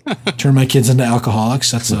like that. Turn my kids into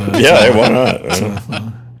alcoholics. Why not?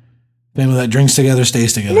 Family that drinks together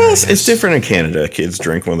stays together. Well, it's different in Canada. Kids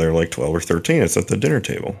drink when they're like 12 or 13. It's at the dinner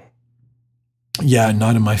table. Yeah,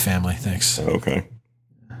 not in my family. Thanks. Okay.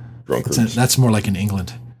 Drunkards. That's more like in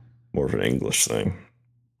England. More of an English thing.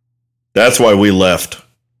 That's why we left.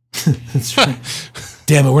 That's right.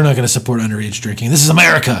 Damn it, we're not going to support underage drinking. This is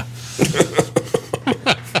America.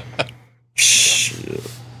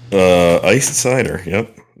 Iced cider.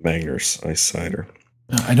 Yep. Magners iced cider.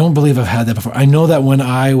 I don't believe I've had that before. I know that when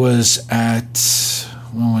I was at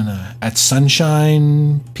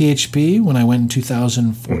Sunshine PHP, when I went in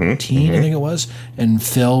 2014, I think it was, and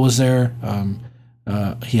Phil was there,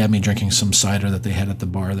 he had me drinking some cider that they had at the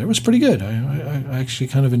bar there. It was pretty good. I actually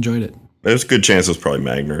kind of enjoyed it. There's a good chance it was probably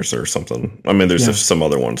Magners or something. I mean, there's some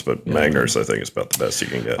other ones, but Magners, I think, is about the best you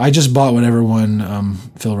can get. I just bought whatever one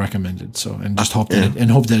Phil recommended, and just hoped that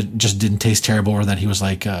it just didn't taste terrible, or that he was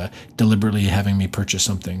like deliberately having me purchase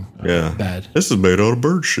something bad. This is made out of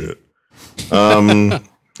bird shit. He's like,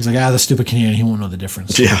 the stupid Canadian, he won't know the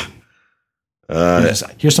difference. Yeah.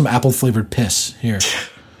 Here's some apple flavored piss. Here.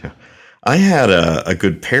 I had a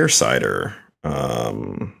good pear cider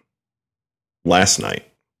last night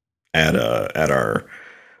at our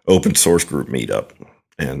open source group meetup,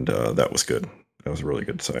 and that was good. That was a really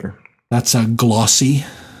good cider. That's a Glossy.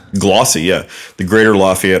 Glossy, yeah. The Greater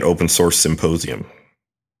Lafayette Open Source Symposium.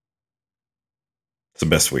 It's the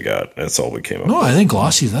best we got. That's all we came up with. No, I think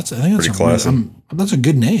Glossy. That's pretty classic. That's a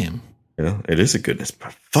good name. Yeah, it is it's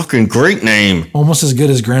a fucking great name. Almost as good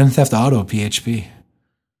as Grand Theft Auto PHP.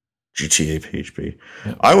 GTA PHP.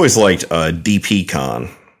 Yep. I always liked DPCon.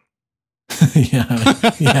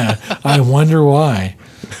 yeah. I wonder why.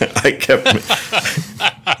 I kept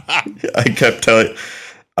telling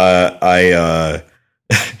I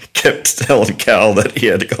kept telling Cal that he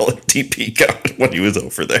had to call it DPCon when he was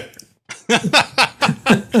over there.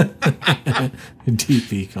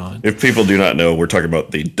 DPCon. If people do not know, we're talking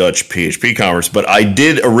about the Dutch PHP conference, but I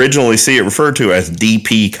did originally see it referred to as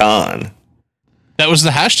DPCon. That was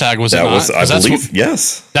the hashtag, was it not? I believe,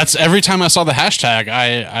 yes. That's every time I saw the hashtag,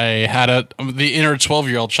 I had the inner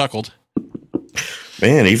 12-year-old chuckled.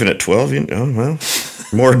 Man, even at 12,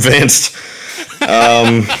 more advanced.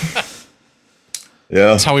 Yeah.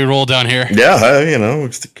 That's how we roll down here. Yeah,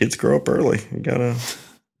 the kids grow up early. You got a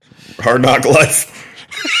hard knock life.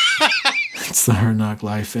 It's the hard knock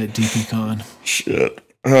life at DPCon. Shit.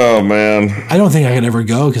 Oh, man. I don't think I could ever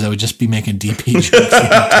go because I would just be making DP jokes the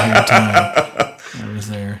entire time I was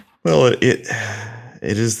there. Well, it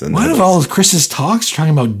is the Why do all of Chris's talks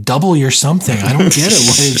talking about double your something? I don't get it.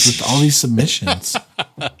 What is with all these submissions?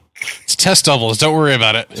 It's test doubles. Don't worry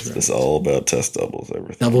about it. It's all about test doubles,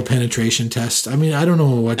 everything. Double penetration test. I mean, I don't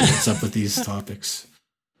know what's up with these topics.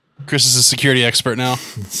 Chris is a security expert now.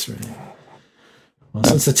 That's right. Well,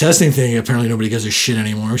 since the testing thing, apparently nobody gives a shit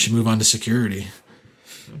anymore. We should move on to security.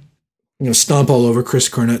 Stomp all over Chris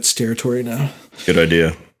Cornett's territory now. Good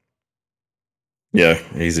idea. Yeah,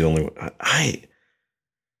 he's the only one.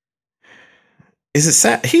 Is it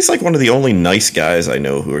sad? He's like one of the only nice guys I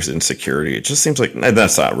know who is in security. It just seems like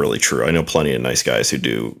that's not really true. I know plenty of nice guys who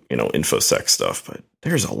do, InfoSec stuff, but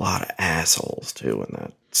there's a lot of assholes too in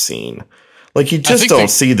that scene. Like, you just don't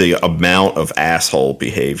see the amount of asshole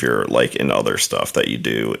behavior like in other stuff that you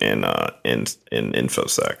do in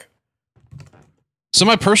InfoSec. So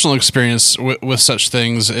my personal experience with such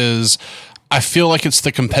things is I feel like it's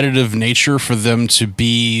the competitive nature for them to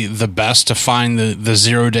be the best, to find the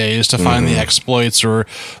 0 days, to find the exploits or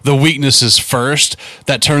the weaknesses first,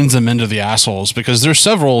 that turns them into the assholes. Because there's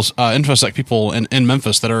several InfoSec people in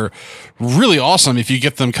Memphis that are really awesome if you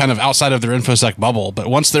get them kind of outside of their InfoSec bubble. But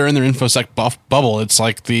once they're in their InfoSec bubble, it's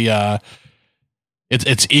like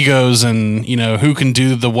it's egos and, you know, who can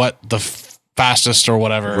do the fastest or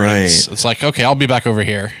whatever. Right. It's like, okay, I'll be back over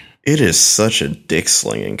here. It is such a dick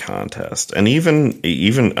slinging contest. And even,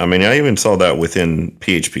 I mean, I even saw that within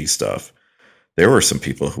PHP stuff. There were some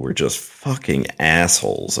people who were just fucking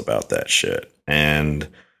assholes about that shit. And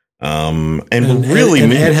really,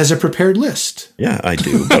 Ed has a prepared list. Yeah, I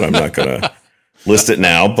do, but I'm not going to list it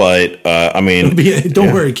now. But I mean,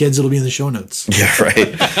 don't worry, kids, it'll be in the show notes. Yeah,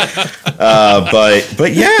 right.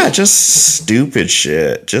 But yeah, just stupid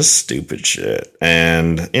shit.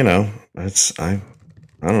 And, you know,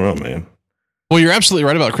 I don't know, man. Well, you're absolutely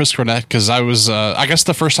right about Chris Cornett, because I was, I guess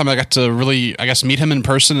the first time I got to really, meet him in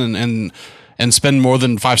person and spend more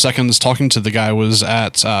than 5 seconds talking to the guy was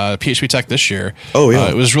at PHP Tech this year. Oh yeah,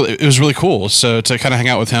 it was really cool. So to kind of hang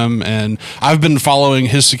out with him, and I've been following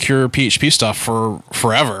his secure PHP stuff for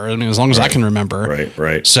forever. I mean, as long as I can remember.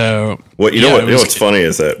 Right. So you know what's funny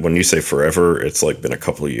is that when you say forever, it's like been a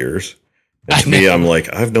couple of years. And to me, I'm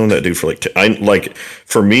like, I've known that dude for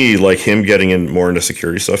for me, like him getting more into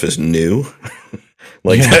security stuff is new.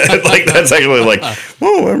 That's actually like,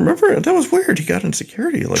 whoa, I remember that was weird. He got in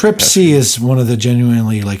security. Like, Trip C is one of the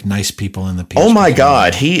genuinely like nice people in the PHP. Oh my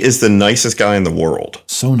God. He is the nicest guy in the world.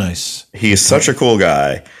 So nice. He is such a cool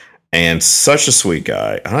guy and such a sweet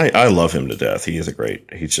guy. I love him to death. He's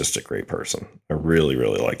just a great person. I really,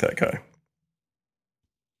 really like that guy.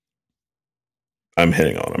 I'm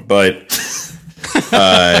hitting on him, but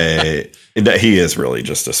he is really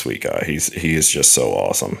just a sweet guy. He is just so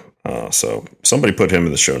awesome. So somebody put him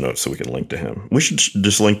in the show notes so we can link to him. We should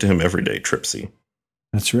just link to him every day. Tripsy.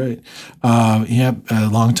 That's right. A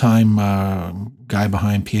longtime guy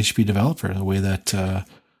behind PHP Developer. The way that a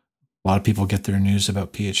lot of people get their news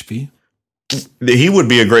about PHP. He would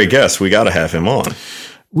be a great guest. We got to have him on.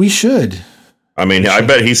 We should. I mean, I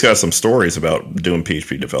bet he's got some stories about doing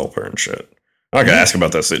PHP Developer and shit. I'm not going to ask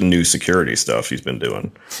about this new security stuff he's been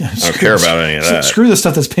doing. I don't care about any of that. Screw the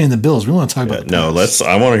stuff that's paying the bills. We want to talk about no,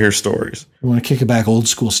 I want to hear stories. We want to kick it back old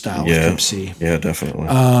school style with Trip C. Yeah, definitely.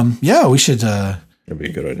 We should... That'd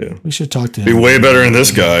be a good idea. We should talk to him. Be way better than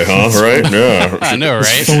this guy, huh? Right? Yeah. I know, right?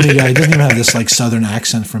 This phony guy. He doesn't even have this like southern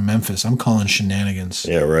accent from Memphis. I'm calling shenanigans.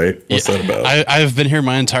 Yeah, right? What's that about? I've been here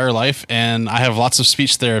my entire life, and I have lots of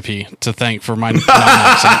speech therapy to thank for my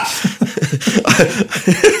non-accent.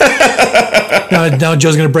 Now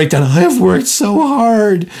Joe's going to break down. I have worked so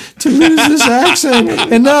hard to lose this accent,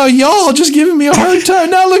 and now y'all just giving me a hard time.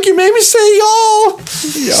 Now look, you made me say y'all.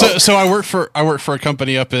 So I work for a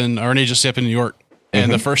company or an agency up in New York. And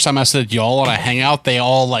the first time I said y'all on a hangout, they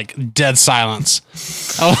all like dead silence.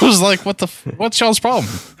 I was like, what's y'all's problem?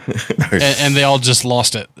 and they all just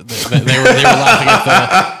lost it. They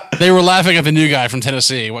were laughing at the new guy from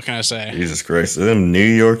Tennessee. What can I say? Jesus Christ. Them New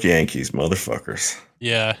York Yankees, motherfuckers.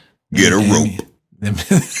 Yeah. Get a rope.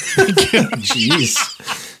 Jeez.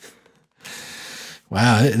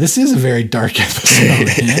 Wow. This is a very dark episode,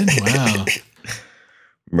 man. Wow.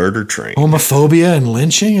 Murder train. Homophobia and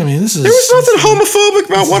lynching. I mean, this is... There was nothing homophobic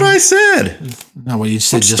about what I said. Not what you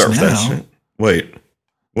said just now. That shit. Wait,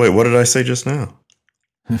 what did I say just now?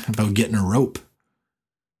 About getting a rope.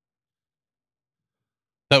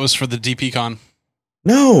 That was for the DPCon.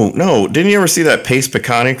 No. Didn't you ever see that Pace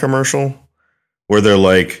Picante commercial? Where they're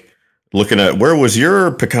like looking at, where was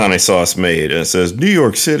your picante sauce made? And it says, New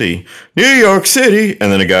York City. And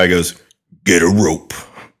then a guy goes, get a rope.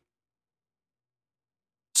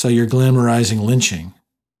 So you're glamorizing lynching.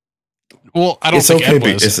 Well, I don't think Ed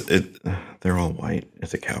was. They're all white.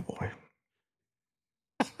 It's a cowboy.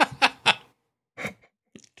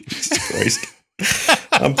 Jesus Christ.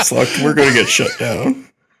 I'm fucked. We're going to get shut down.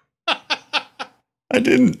 I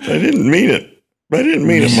didn't mean it. I didn't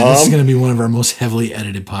mean it, Mom. This is going to be one of our most heavily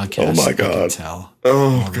edited podcasts. Oh, my God. I can tell.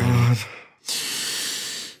 Oh, God.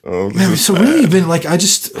 Oh, man, so where have you been? Like, I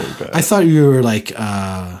thought you were like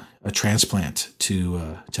a transplant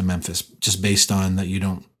to Memphis, just based on that you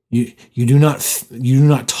do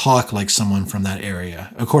not talk like someone from that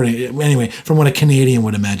area. Anyway, from what a Canadian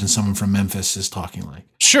would imagine someone from Memphis is talking like.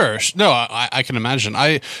 Sure. No, I can imagine.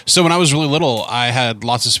 So when I was really little, I had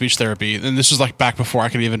lots of speech therapy, and this was like back before I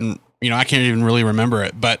could even I can't even really remember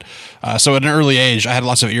it. But so at an early age, I had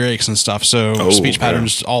lots of earaches and stuff. So speech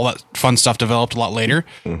patterns, all that fun stuff developed a lot later.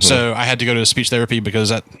 Mm-hmm. So I had to go to speech therapy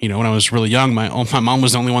because when I was really young, my mom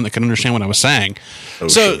was the only one that could understand what I was saying.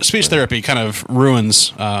 Speech therapy kind of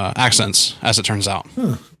ruins accents, as it turns out.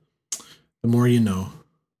 Huh. The more you know.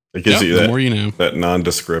 It gives you that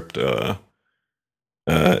nondescript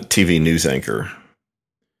TV news anchor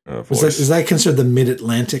voice. Is that considered the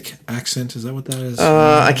Mid-Atlantic accent? Is that what that is?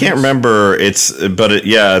 I can't remember.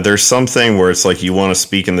 There's something where it's like you want to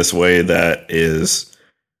speak in this way that is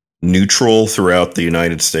neutral throughout the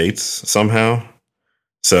United States somehow.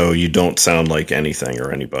 So you don't sound like anything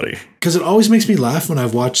or anybody. Because it always makes me laugh when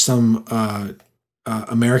I've watched some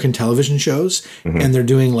American television shows, mm-hmm. and they're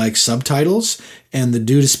doing like subtitles, and the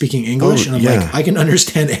dude is speaking English, and I'm like, I can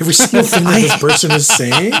understand every single thing that this person is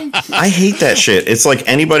saying. I hate that shit. It's like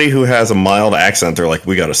anybody who has a mild accent, they're like,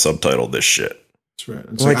 we got to subtitle this shit. That's right.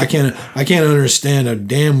 It's like I can't understand a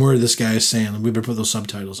damn word this guy is saying. We better put those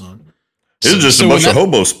subtitles on. It's just a bunch of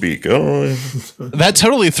hobo speak. That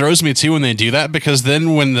totally throws me too when they do that, because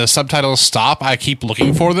then when the subtitles stop, I keep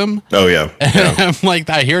looking for them. Oh yeah. I'm like,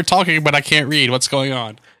 I hear talking, but I can't read. What's going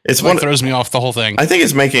on? It throws me off the whole thing. I think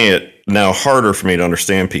it's making it now harder for me to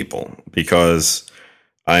understand people because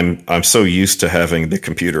I'm so used to having the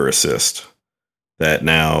computer assist that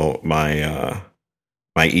now my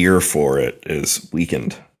ear for it is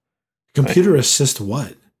weakened. Computer assist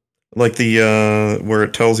what? Like the where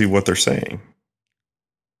it tells you what they're saying.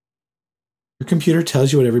 Your computer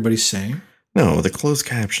tells you what everybody's saying? No, the closed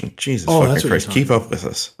caption. Jesus fucking Christ. Keep up with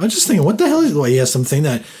us. I was just thinking, what the hell is he has something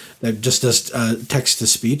that just does text to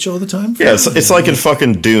speech all the time? Yeah, it's like in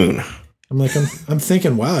fucking Dune. I'm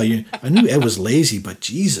thinking, wow, I knew Ed was lazy, but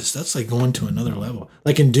Jesus, that's like going to another level.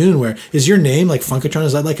 Like in Dune, where is your name like Funkatron?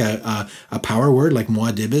 Is that like a power word like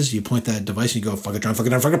Muad'Dib is? You point that device and you go Funkatron,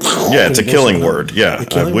 Funkatron, Funkatron. Yeah, it's a killing word. Yeah,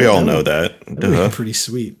 we all know that. That'd be pretty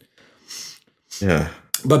sweet. Yeah.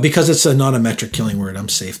 But because it's not a metric killing word, I'm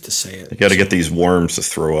safe to say it. You got to get these worms to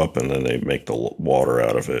throw up, and then they make the water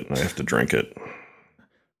out of it, and I have to drink it.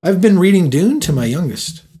 I've been reading Dune to my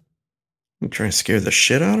youngest. You trying to scare the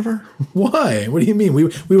shit out of her? Why? What do you mean? We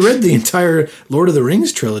read the entire Lord of the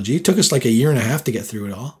Rings trilogy. It took us like a year and a half to get through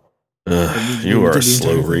it all. You are a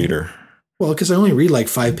slow reader. Well, because I only read like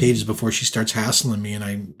 5 pages before she starts hassling me, and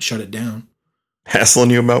I shut it down. Hassling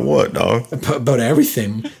you about what, dog? About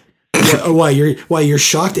everything. Why you're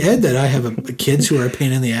shocked, Ed, that I have kids who are a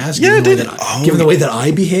pain in the ass? Given the way that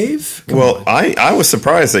I behave. I was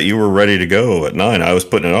surprised that you were ready to go at 9. I was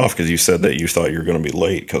putting it off because you said that you thought you were going to be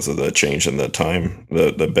late because of the change in the time,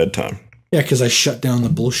 the bedtime. Yeah, because I shut down the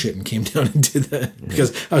bullshit and came down and did that.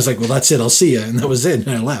 Because I was like, well, that's it. I'll see you. And that was it. And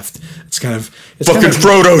I left.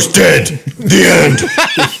 Frodo's dead. The end.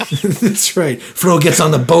 That's right. Frodo gets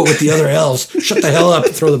on the boat with the other elves. Shut the hell up.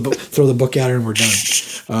 Throw the book at her and we're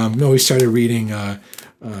done. No, we started reading.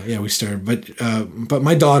 We started. But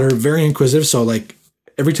my daughter, very inquisitive. So like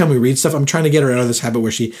every time we read stuff, I'm trying to get her out of this habit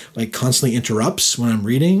where she like constantly interrupts when I'm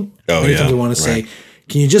reading. Anytime I want to say,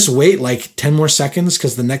 can you just wait like 10 more seconds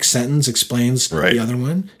because the next sentence explains the other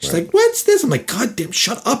one? She's like, what's this? I'm like, God damn,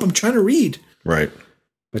 shut up. I'm trying to read. Right.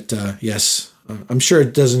 But yes, I'm sure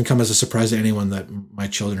it doesn't come as a surprise to anyone that my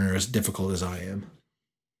children are as difficult as I am.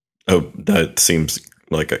 Oh, that seems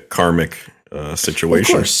like a karmic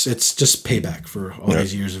situation. Of course, it's just payback for all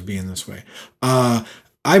these years of being this way. I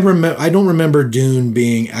don't remember Dune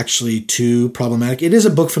being actually too problematic. It is a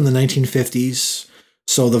book from the 1950s.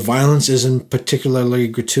 So the violence isn't particularly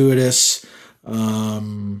gratuitous. I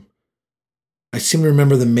seem to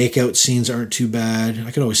remember the makeout scenes aren't too bad.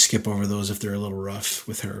 I could always skip over those if they're a little rough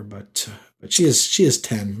with her, but she is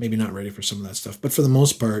 10, maybe not ready for some of that stuff. But for the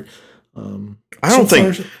most part, I don't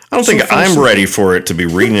think I'm ready for it to be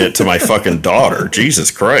reading it to my fucking daughter.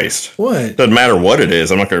 Jesus Christ! What? Doesn't matter what it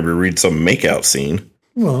is. I'm not going to be reading some makeout scene.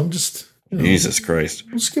 Well, I'm just Jesus Christ.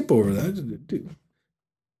 We'll skip over that. Dude.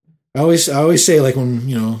 I always say, like, when,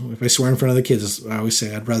 if I swear in front of the kids, I always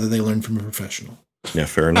say I'd rather they learn from a professional. Yeah,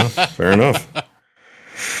 fair enough. Fair enough.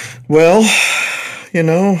 Well,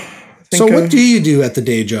 So what do you do at the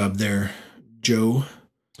day job there, Joe?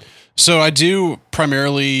 So I do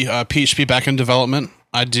primarily PHP backend development.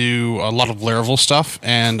 I do a lot of Laravel stuff,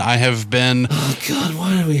 and I have been... Oh, God,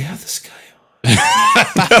 why do we have this guy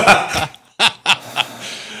on?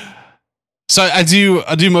 So I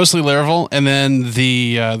do mostly Laravel, and then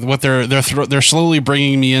they're slowly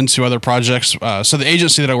bringing me into other projects. So the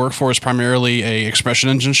agency that I work for is primarily a expression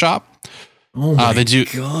engine shop. Oh my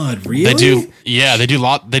God! Really? They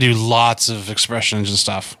do lots of expression engine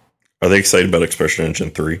stuff. Are they excited about Expression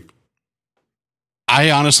Engine 3? I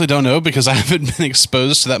honestly don't know because I haven't been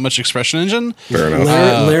exposed to that much Expression Engine. Fair enough.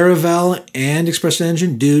 Laravel and Expression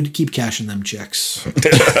Engine, dude, keep cashing them checks.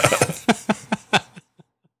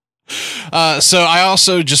 So I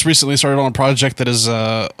also just recently started on a project that is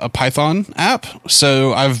a Python app.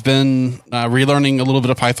 So I've been relearning a little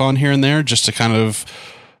bit of Python here and there just to kind of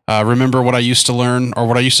remember what I used to learn or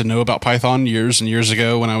what I used to know about Python years and years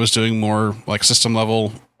ago when I was doing more like system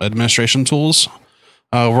level administration tools.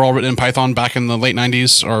 We're all written in Python back in the late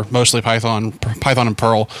 90s, or mostly Python and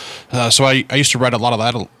Perl. So I used to write a lot of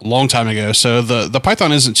that a long time ago. So the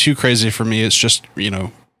Python isn't too crazy for me. It's just,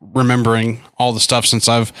 remembering all the stuff since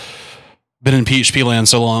I've been in PHP land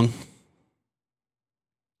so long.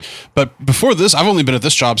 But before this, I've only been at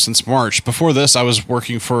this job since March. Before this, I was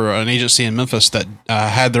working for an agency in Memphis that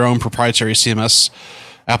had their own proprietary CMS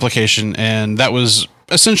application, and that was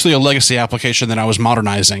essentially a legacy application that I was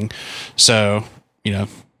modernizing. So,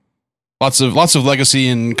 lots of legacy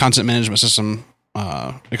and content management system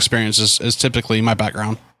experience is typically my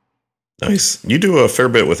background. Nice. You do a fair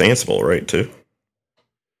bit with Ansible, right, too?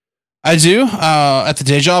 I do. At the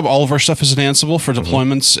day job, all of our stuff is in Ansible for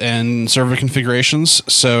deployments and server configurations.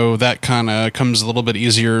 So that kind of comes a little bit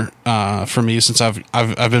easier for me since I've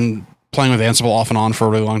been playing with Ansible off and on for a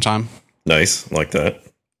really long time. Nice, like that.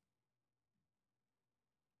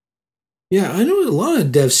 Yeah, I know a lot of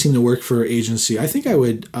devs seem to work for agency. I think I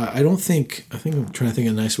would. I think I'm trying to think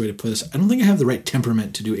of a nice way to put this. I don't think I have the right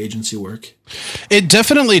temperament to do agency work. It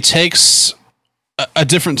definitely takes a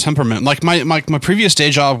different temperament. Like my previous day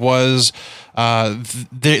job was,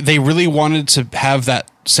 they really wanted to have that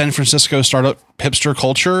San Francisco startup hipster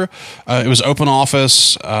culture. It was open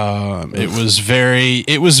office. It was very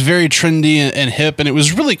trendy and hip, and it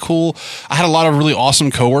was really cool. I had a lot of really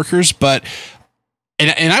awesome coworkers, but.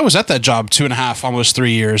 And I was at that job 2.5, almost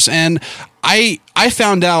 3 years. And I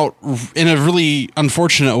found out in a really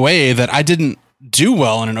unfortunate way that I didn't do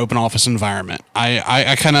well in an open office environment.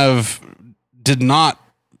 I kind of did not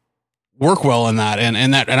work well in that.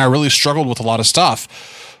 And I really struggled with a lot of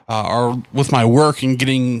stuff, or with my work and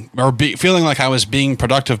feeling like I was being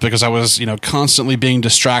productive because I was, constantly being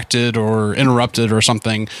distracted or interrupted or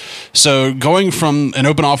something. So going from an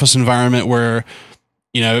open office environment where,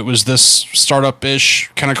 it was this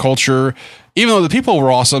startup-ish kind of culture. Even though the people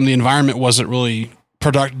were awesome, the environment wasn't really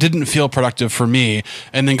didn't feel productive for me.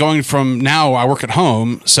 And then going from now, I work at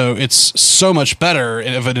home, so it's so much better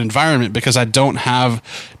of an environment because I don't have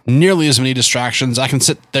nearly as many distractions. I can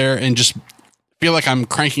sit there and just feel like I'm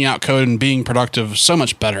cranking out code and being productive so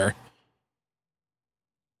much better.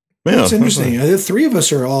 Yeah, that's interesting. The three of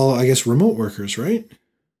us are all, I guess, remote workers, right?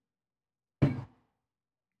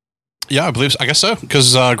 Yeah, I guess so.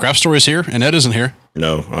 Because Graph Story is here and Ed isn't here.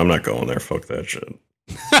 No, I'm not going there. Fuck that shit.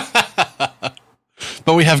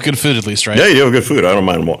 But we have good food at least, right? Yeah, you have good food. I don't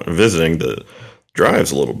mind visiting. The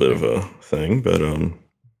drive's a little bit of a thing, but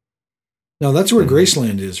now that's where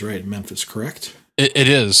Graceland is, right? Memphis, correct? It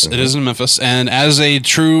is. Mm-hmm. It is in Memphis. And as a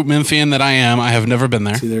true Memphian that I am, I have never been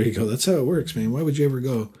there. See, there you go. That's how it works, man. Why would you ever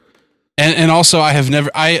go? And also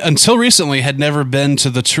until recently had never been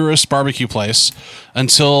to the tourist barbecue place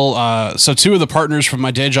until, so two of the partners from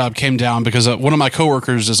my day job came down because one of my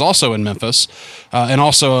coworkers is also in Memphis, and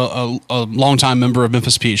also a longtime member of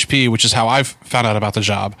Memphis PHP, which is how I found out about the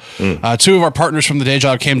job. Two of our partners from the day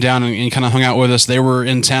job came down and kind of hung out with us. They were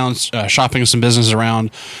in town, shopping some business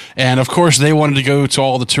around. And of course they wanted to go to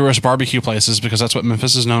all the tourist barbecue places because that's what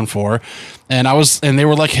Memphis is known for. And they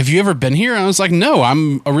were like, have you ever been here? And I was like, no,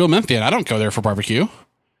 I'm a real Memphian. I don't go there for barbecue.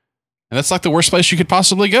 And that's like the worst place you could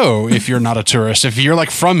possibly go if you're not a tourist, if you're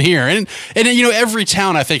like from here. And every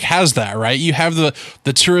town I think has that, right? You have the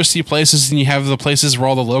touristy places and you have the places where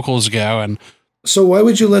all the locals go. And so why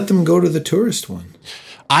would you let them go to the tourist one?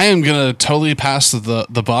 I am going to totally pass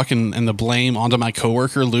the buck and the blame onto my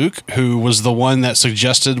coworker, Luke, who was the one that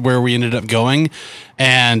suggested where we ended up going.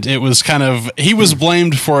 And it was he was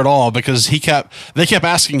blamed for it all because they kept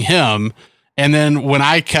asking him. And then when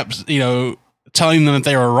I kept, telling them that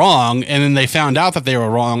they were wrong, and then they found out that they were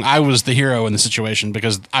wrong, I was the hero in the situation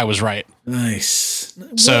because I was right. Nice.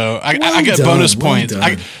 So I got bonus points.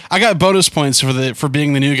 I got bonus points for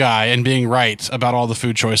being the new guy and being right about all the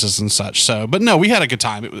food choices and such. So, but no, we had a good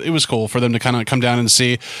time. It was cool for them to kind of come down and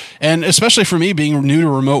see, and especially for me being new to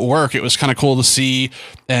remote work, it was kind of cool to see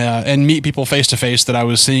and meet people face to face that I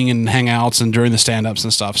was seeing in hangouts and during the stand-ups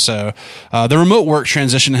and stuff. So the remote work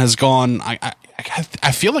transition has gone.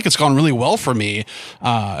 I feel like it's gone really well for me,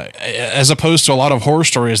 as opposed to a lot of horror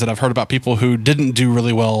stories that I've heard about people who didn't do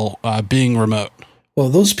really well being remote. Well,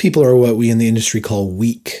 those people are what we in the industry call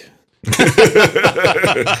weak.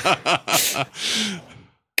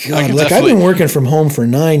 God, like I've been working from home for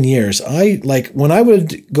 9 years. When I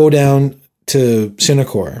would go down to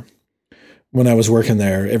Synacor, when I was working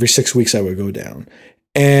there, every 6 weeks I would go down.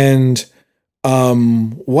 And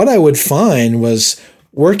what I would find was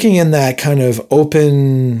working in that kind of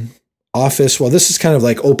open office. Well, this is kind of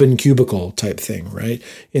like open cubicle type thing, right?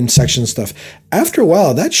 In section stuff. After a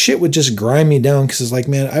while, that shit would just grind me down because it's like,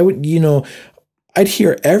 man, I would, I'd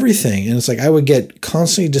hear everything. And it's like I would get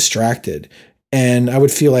constantly distracted. And I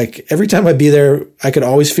would feel like every time I'd be there, I could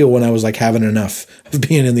always feel when I was like having enough of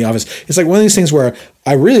being in the office. It's like one of these things where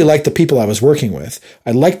I really liked the people I was working with.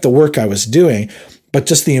 I liked the work I was doing, but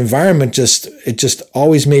just the environment it just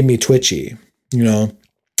always made me twitchy,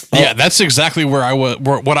 Yeah, that's exactly where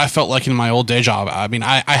what I felt like in my old day job. I mean,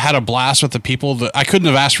 I had a blast with the people that I couldn't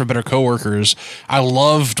have asked for better coworkers. I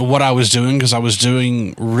loved what I was doing because I was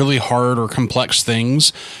doing really hard or complex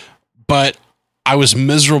things, but I was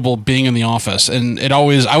miserable being in the office, and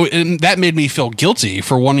and that made me feel guilty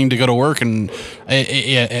for wanting to go to work, and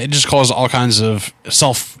it just caused all kinds of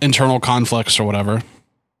internal conflicts or whatever.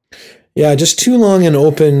 Yeah, just too long in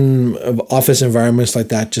open office environments like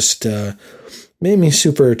that just made me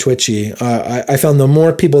super twitchy. I found the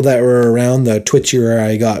more people that were around, the twitchier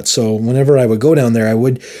I got. So whenever I would go down there, I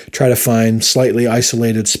would try to find slightly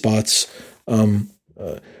isolated spots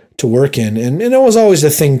to work in. And it was always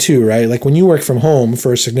the thing too, right? Like when you work from home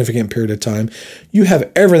for a significant period of time, you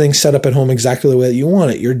have everything set up at home exactly the way that you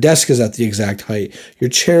want it. Your desk is at the exact height.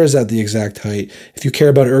 Your chair is at the exact height. If you care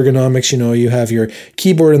about ergonomics, you have your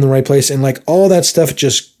keyboard in the right place, and like all that stuff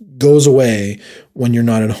just goes away when you're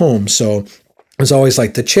not at home. So it's always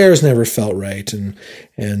like the chairs never felt right, and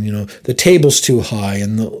the table's too high,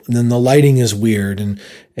 and then the lighting is weird, and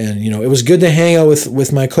it was good to hang out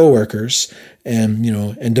with my coworkers,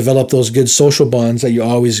 and develop those good social bonds that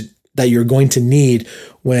you're going to need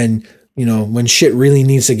when shit really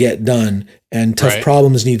needs to get done and tough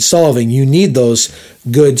problems need solving. You need those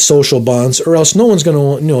good social bonds, or else no one's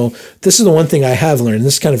going to this is the one thing I have learned.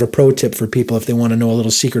 This is kind of a pro tip for people if they want to know a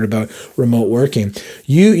little secret about remote working.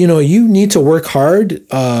 You need to work hard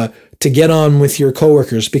to get on with your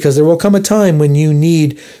coworkers, because there will come a time when you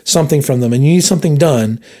need something from them and you need something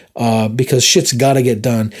done because shit's got to get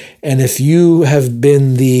done. And if you have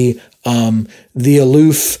been the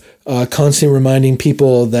aloof, constantly reminding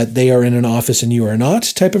people that they are in an office and you are not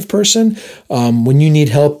type of person, when you need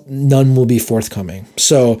help, none will be forthcoming.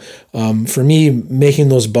 So for me, making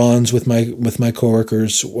those bonds with my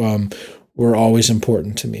coworkers were always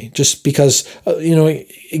important to me, just because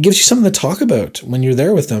it gives you something to talk about when you're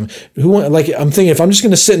there with them. I'm thinking, if I'm just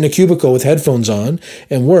going to sit in a cubicle with headphones on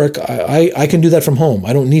and work, I can do that from home.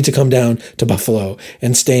 I don't need to come down to Buffalo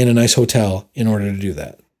and stay in a nice hotel in order to do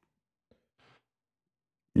that.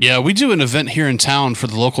 Yeah, we do an event here in town for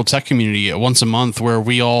the local tech community once a month where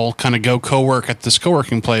we all kind of go co-work at this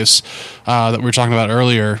co-working place that we were talking about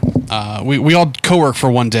earlier. We all co-work for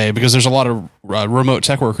one day because there's a lot of remote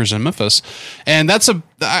tech workers in Memphis. And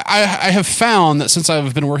I have found that since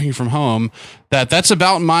I've been working from home, that's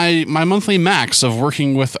about my monthly max of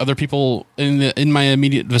working with other people in my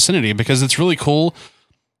immediate vicinity, because it's really cool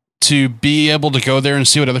to be able to go there and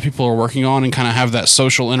see what other people are working on and kind of have that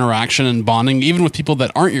social interaction and bonding, even with people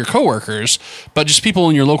that aren't your coworkers, but just people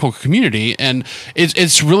in your local community. And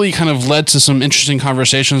it's really kind of led to some interesting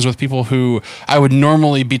conversations with people who I would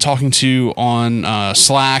normally be talking to on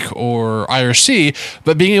Slack or IRC,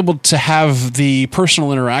 but being able to have the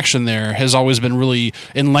personal interaction there has always been really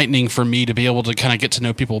enlightening for me to be able to kind of get to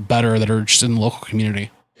know people better that are just in the local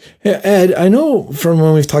community. Yeah, Ed, I know from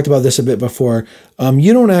when we've talked about this a bit before,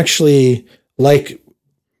 you don't actually like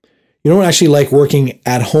working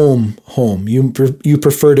at home. You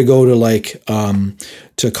prefer to go to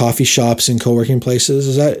to coffee shops and co-working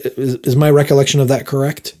places. Is my recollection of that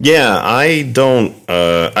correct? Yeah, I don't.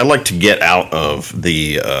 I like to get out of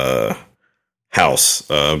the house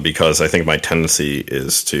because I think my tendency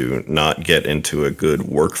is to not get into a good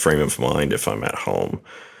work frame of mind if I'm at home,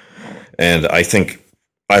 and I think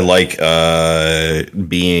I like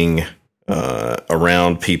being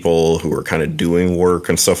around people who are kind of doing work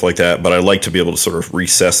and stuff like that, but I like to be able to sort of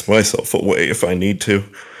recess myself away if I need to.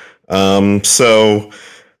 Yeah,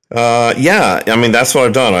 I mean, that's what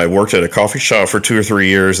I've done. I worked at a coffee shop for 2 or 3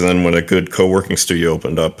 years, and then when a good co-working studio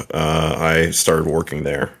opened up, I started working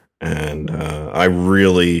there. And I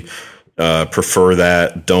really prefer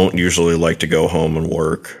that. Don't usually like to go home and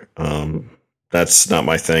work. That's not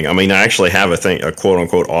my thing. I mean, I actually have a quote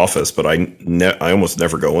unquote office, but I almost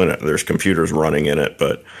never go in it. There's computers running in it,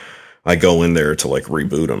 but I go in there to like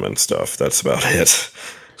reboot them and stuff. That's about it.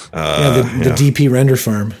 The DP render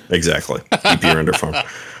farm. Exactly. DP render farm.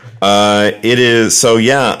 It is. So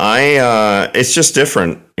yeah, it's just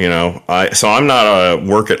different, you know. I'm not a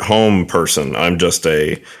work at home person.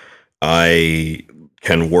 I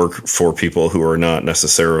can work for people who are not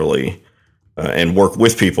necessarily, and work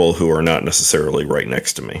with people who are not necessarily right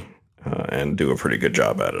next to me, and do a pretty good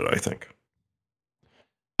job at it, I think.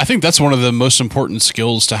 I think that's one of the most important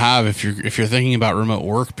skills to have if you're thinking about remote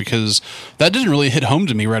work, because that didn't really hit home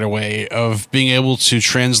to me right away, of being able to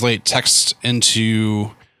translate text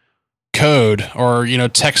into code, or, you know,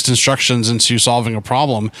 text instructions into solving a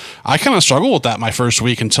problem. I kind of struggled with that my first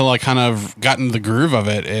week until I kind of got into the groove of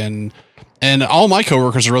it. And all my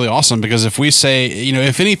coworkers are really awesome, because if we say, you know,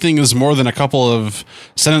 if anything is more than a couple of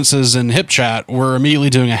sentences in HipChat, we're immediately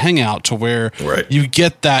doing a hangout to where you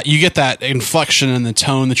get that inflection in the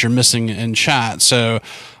tone that you're missing in chat. So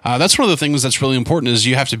that's one of the things that's really important, is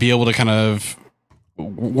you have to be able to kind of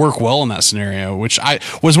work well in that scenario, which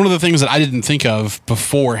was one of the things that I didn't think of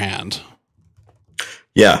beforehand.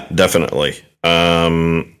 Yeah, definitely.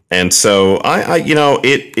 And so I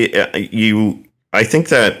think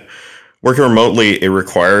that working remotely, it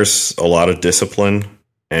requires a lot of discipline,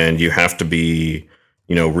 and you have to be,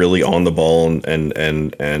 you know, really on the ball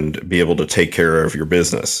and be able to take care of your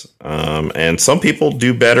business. And some people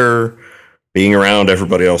do better being around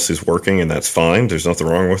everybody else who's working, and that's fine. There's nothing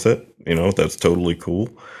wrong with it. You know, that's totally cool.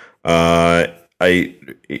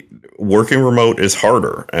 Working remote is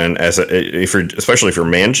harder, and especially if you're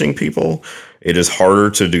managing people, it is harder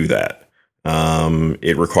to do that.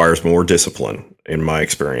 It requires more discipline, in my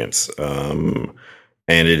experience. And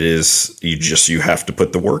you have to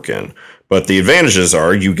put the work in. But the advantages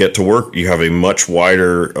are you get to work, you have a much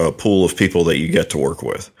wider pool of people that you get to work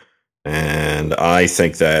with. And I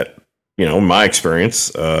think that, you know, in my experience,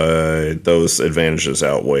 those advantages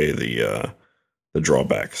outweigh the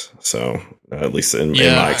drawbacks. So at least in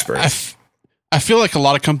my experience. I feel like a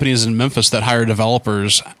lot of companies in Memphis that hire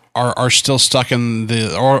developers are still stuck in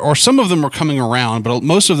or some of them are coming around, but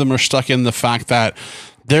most of them are stuck in the fact that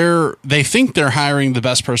they think they're hiring the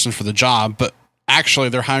best person for the job, but actually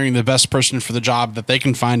they're hiring the best person for the job that they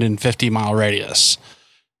can find in 50-mile radius.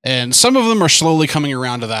 And some of them are slowly coming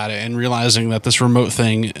around to that and realizing that this remote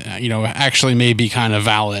thing, you know, actually may be kind of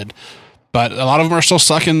valid. But a lot of them are still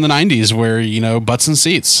stuck in the 90s where, you know, butts and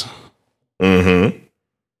seats. Mm-hmm.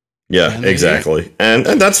 Yeah, exactly. And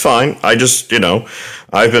that's fine. I just, you know,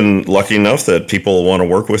 I've been lucky enough that people want to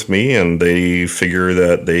work with me, and they figure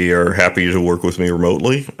that they are happy to work with me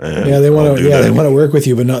remotely. And they want to work with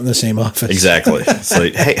you, but not in the same office. Exactly. It's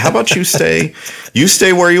like, hey, how about you stay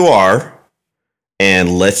where you are, and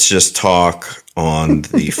let's just talk on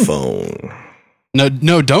the phone.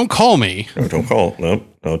 No, don't call me. No, don't call. No,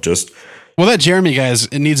 just. Well, that Jeremy guy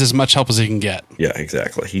needs as much help as he can get. Yeah,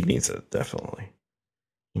 exactly. He needs it, definitely.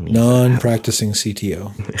 Non-practicing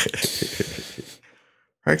CTO.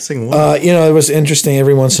 Practicing what? You know, it was interesting.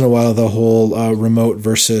 Every once in a while, the whole remote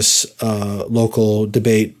versus local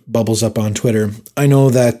debate bubbles up on Twitter. I know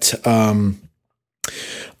that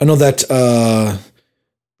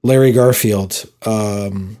Larry Garfield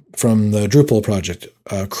from the Drupal project,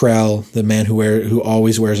 Krell, the man who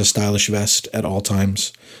always wears a stylish vest at all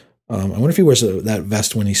times. I wonder if he wears that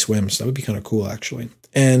vest when he swims. That would be kind of cool, actually.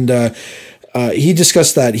 And he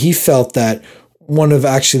discussed that he felt that one of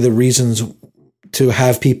actually the reasons to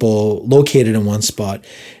have people located in one spot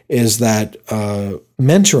is that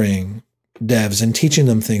mentoring devs and teaching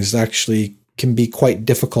them things actually can be quite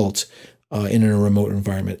difficult in a remote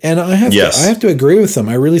environment. And I have to agree with them.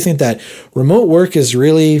 I really think that remote work is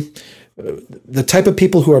really the type of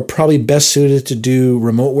people who are probably best suited to do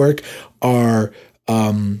remote work are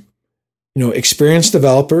experienced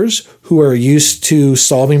developers who are used to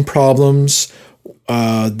solving problems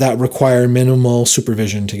that require minimal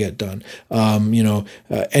supervision to get done.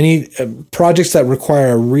 Any projects that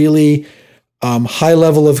require a really high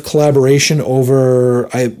level of collaboration over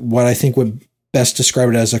what I think would best describe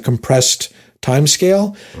it as a compressed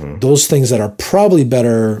timescale. Those things that are probably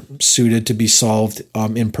better suited to be solved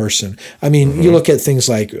in person. I mean, you look at things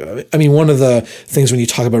like, one of the things when you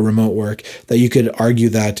talk about remote work that you could argue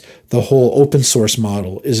that the whole open source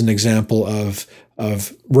model is an example of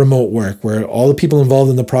remote work where all the people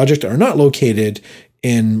involved in the project are not located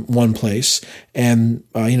in one place. And,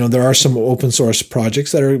 there are some open source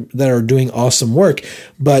projects that are doing awesome work,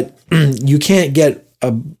 but you can't get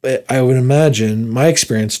I would imagine my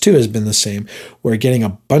experience too has been the same, where getting a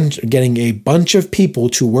bunch of people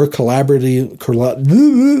to work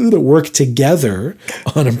work together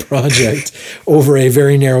on a project over a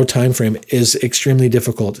very narrow time frame is extremely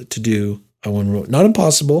difficult to do on one road. Not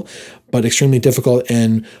impossible, but extremely difficult.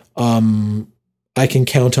 And I can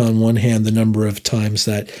count on one hand the number of times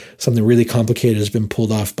that something really complicated has been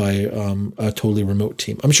pulled off by a totally remote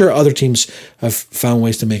team. I'm sure other teams have found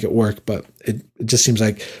ways to make it work, but it just seems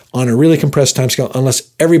like on a really compressed timescale,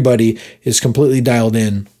 unless everybody is completely dialed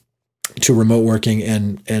in to remote working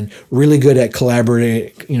and really good at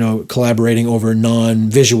collaborating over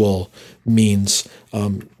non-visual means,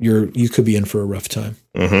 you could be in for a rough time.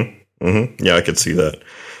 Mm-hmm. Mm-hmm. Yeah, I could see that.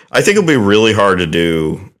 I think it'll be really hard to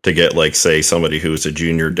do to get, like, say, somebody who's a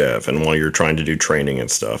junior dev and while you're trying to do training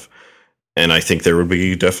and stuff. And I think there would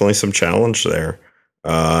be definitely some challenge there.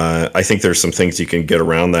 I think there's some things you can get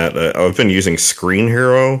around that. I've been using Screen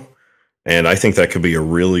Hero, and I think that could be a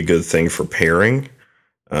really good thing for pairing.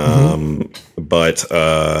 But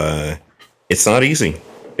it's not easy.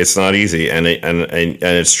 It's not easy. And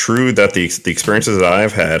it's true that the experiences that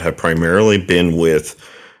I've had have primarily been with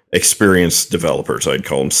experienced developers. I'd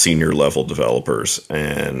call them senior level developers,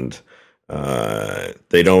 and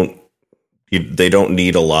they don't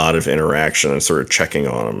need a lot of interaction and sort of checking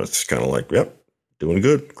on them. It's kind of like, yep, doing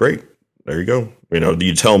good, great, there you go.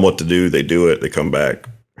 You tell them what to do, they do it, they come back,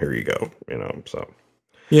 here you go. So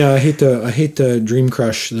yeah, I hate to dream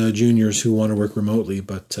crush the juniors who want to work remotely,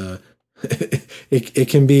 but it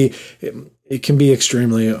can be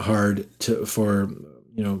extremely hard for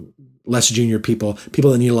less junior people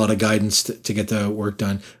that need a lot of guidance to get the work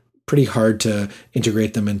done. Pretty hard to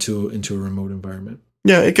integrate them into a remote environment.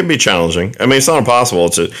 Yeah, it can be challenging. I mean, it's not impossible. I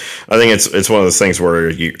think it's one of those things where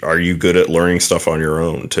are you good at learning stuff on your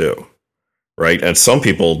own too, right? And some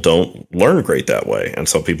people don't learn great that way, and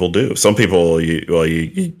some people do. Some people,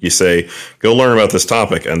 you say, go learn about this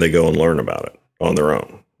topic, and they go and learn about it on their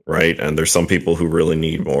own. Right. And there's some people who really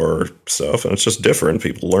need more stuff, and it's just different.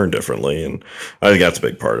 People learn differently. And I think that's a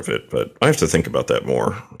big part of it. But I have to think about that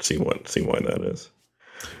more, see why that is.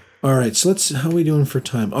 All right. So how are we doing for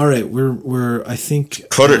time? All right. We're I think.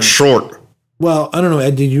 Cut it short. Well, I don't know,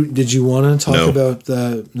 Ed, did you want to talk about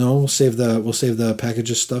we'll save the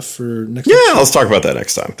packages stuff for next time? Yeah, let's talk about that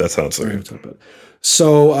next time. That sounds good.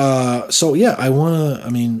 So yeah,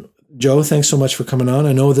 Joe, thanks so much for coming on.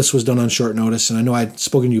 I know this was done on short notice, and I know I'd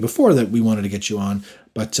spoken to you before that we wanted to get you on,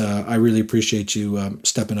 but I really appreciate you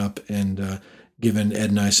stepping up and giving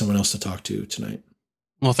Ed and I someone else to talk to tonight.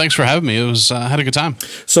 Well, thanks for having me. It was I had a good time.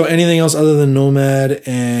 So anything else other than Nomad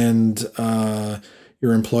and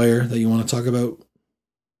your employer that you want to talk about?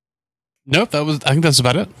 Nope, I think that's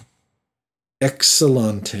about it.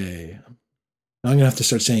 Excellente. Now I'm going to have to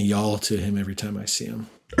start saying y'all to him every time I see him.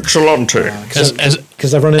 Excellente.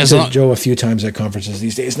 Because I've run into Joe a few times at conferences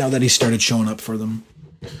these days now that he started showing up for them.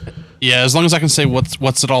 Yeah, as long as I can say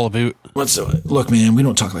what's it all about. Look, man, we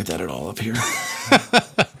don't talk like that at all up here.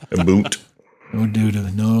 A boot. No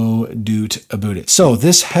doot about it. So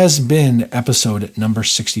this has been episode number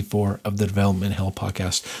 64 of the Development Hell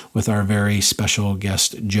podcast with our very special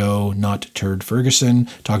guest, Joe Not Turd Ferguson,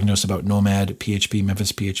 talking to us about Nomad, PHP,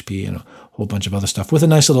 Memphis PHP, and a whole bunch of other stuff with a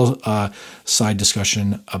nice little side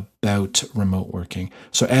discussion about remote working.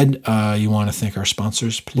 So Ed, you want to thank our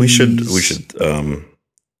sponsors, please? We should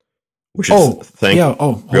thank. Yeah.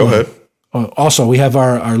 Go ahead. Also, we have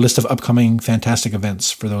our list of upcoming fantastic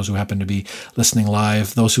events for those who happen to be listening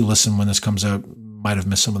live. Those who listen when this comes out might have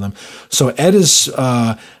missed some of them. So Ed is,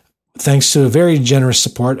 thanks to very generous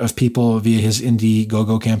support of people via his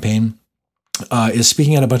Indiegogo campaign, is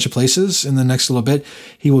speaking at a bunch of places in the next little bit.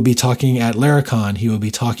 He will be talking at Laracon. He will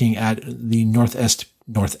be talking at the Northeast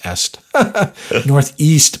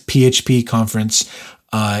PHP conference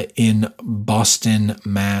in Boston,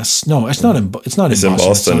 Mass. No, it's not in Boston. It's in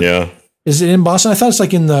Boston, yeah. Is it in Boston? I thought it's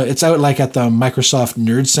like it's out like at the Microsoft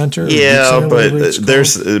Nerd Center. Yeah,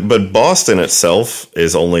 but Boston itself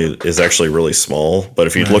is actually really small. But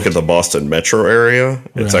if you look at the Boston metro area,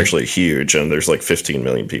 it's actually huge, and there's like 15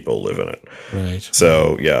 million people live in it. Right.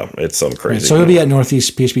 So yeah, it's some crazy. Right. So he'll be at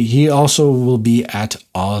Northeast PHP. He also will be at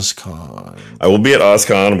OzCon. I will be at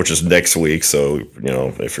OzCon, which is next week. So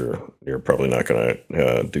if you're probably not going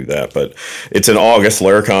to do that, but it's in August.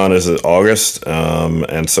 Laracon is in August,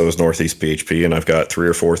 and so is Northeast PHP, and I've got 3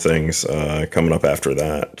 or 4 things coming up after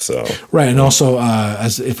that. So right, and also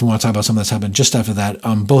as if we want to talk about something that's happened just after that,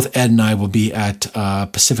 both Ed and I will be at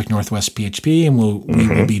Pacific Northwest PHP, and we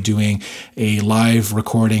will be doing a live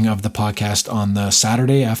recording of the podcast on the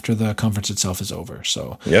Saturday after the conference itself is over.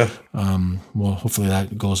 So yeah, well, hopefully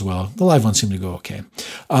that goes well. The live ones seem to go okay.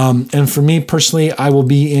 And for me personally, I will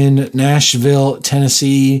be in Nashville,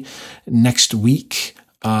 Tennessee next week.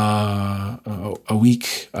 a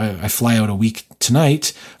week. I fly out a week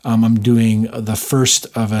tonight. I'm doing the first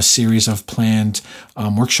of a series of planned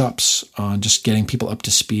workshops on just getting people up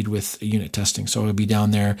to speed with unit testing. So I'll be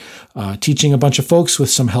down there teaching a bunch of folks with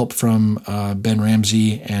some help from Ben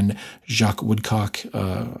Ramsey and Jacques Woodcock.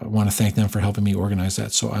 I want to thank them for helping me organize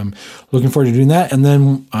that. So I'm looking forward to doing that. And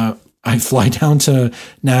then I fly down to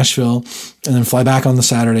Nashville and then fly back on the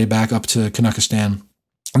Saturday back up to Kazakhstan.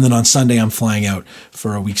 And then on Sunday, I'm flying out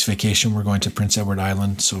for a week's vacation. We're going to Prince Edward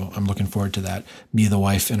Island. So I'm looking forward to that. Me, the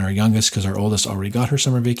wife, and our youngest, because our oldest already got her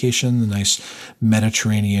summer vacation, the nice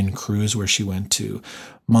Mediterranean cruise where she went to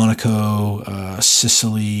Monaco,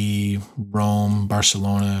 Sicily, Rome,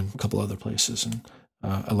 Barcelona, and a couple other places, and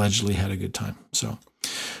allegedly had a good time. So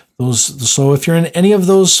if you're in any of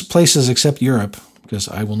those places except Europe, because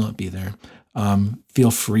I will not be there,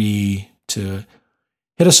 feel free to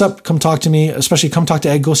hit us up, come talk to me, especially come talk to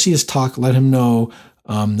Ed, go see his talk, let him know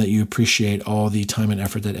that you appreciate all the time and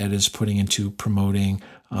effort that Ed is putting into promoting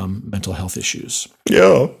mental health issues.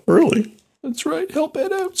 Yeah, really. That's right. Help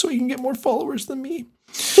Ed out so he can get more followers than me.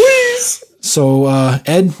 Please. So,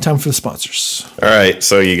 Ed, time for the sponsors. All right.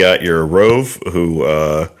 So you got your Rove, who,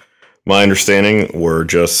 my understanding, were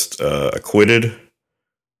just acquitted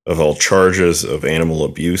of all charges of animal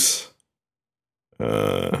abuse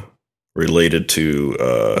related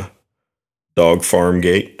to Dog Farm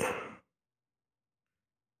Gate.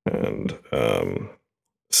 And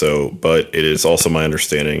but it is also my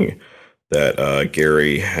understanding that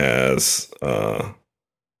Gary has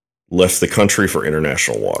left the country for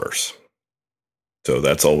international waters. So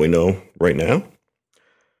that's all we know right now.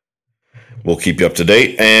 We'll keep you up to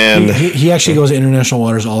date. And he actually goes to international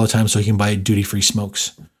waters all the time so he can buy duty-free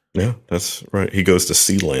smokes. Yeah, that's right. He goes to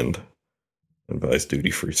Sealand and buys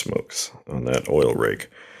duty-free smokes on that oil rig.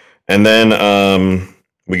 And then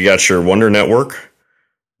we got your Wonder Network,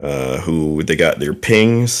 who they got their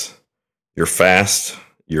pings, your fast,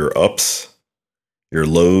 your ups, your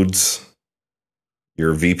loads,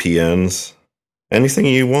 your VPNs, anything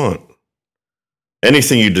you want,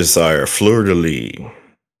 anything you desire. Fleur de lis.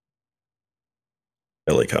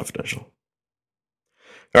 LA Confidential.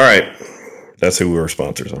 All right. That's who our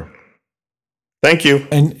sponsors are. Thank you.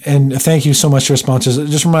 And thank you so much to our sponsors.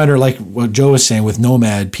 Just a reminder, like what Joe was saying with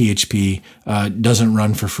Nomad PHP doesn't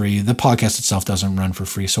run for free. The podcast itself doesn't run for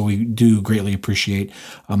free. So we do greatly appreciate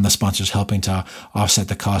the sponsors helping to offset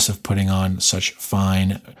the cost of putting on such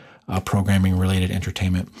fine programming related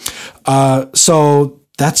entertainment. So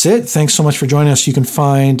that's it. Thanks so much for joining us. You can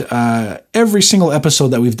find every single episode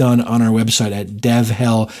that we've done on our website at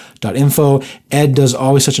devhell.info. Ed does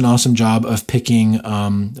always such an awesome job of picking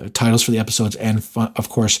titles for the episodes and, of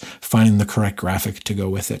course, finding the correct graphic to go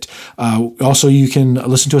with it. Also, you can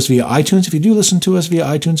listen to us via iTunes. If you do listen to us via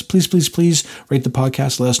iTunes, please rate the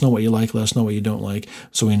podcast. Let us know what you like. Let us know what you don't like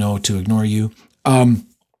so we know to ignore you.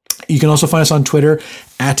 You can also find us on Twitter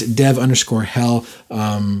at dev_hell.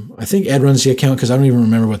 I think Ed runs the account because I don't even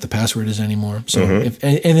remember what the password is anymore. So if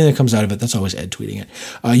anything that comes out of it, that's always Ed tweeting it.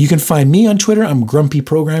 You can find me on Twitter. I'm Grumpy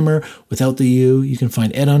Programmer without the U. You can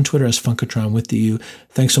find Ed on Twitter as Funkatron with the U.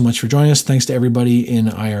 Thanks so much for joining us. Thanks to everybody in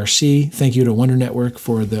IRC. Thank you to Wonder Network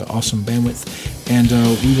for the awesome bandwidth. And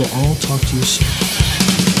we will all talk to you soon.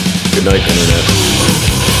 Good night,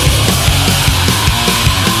 Internet.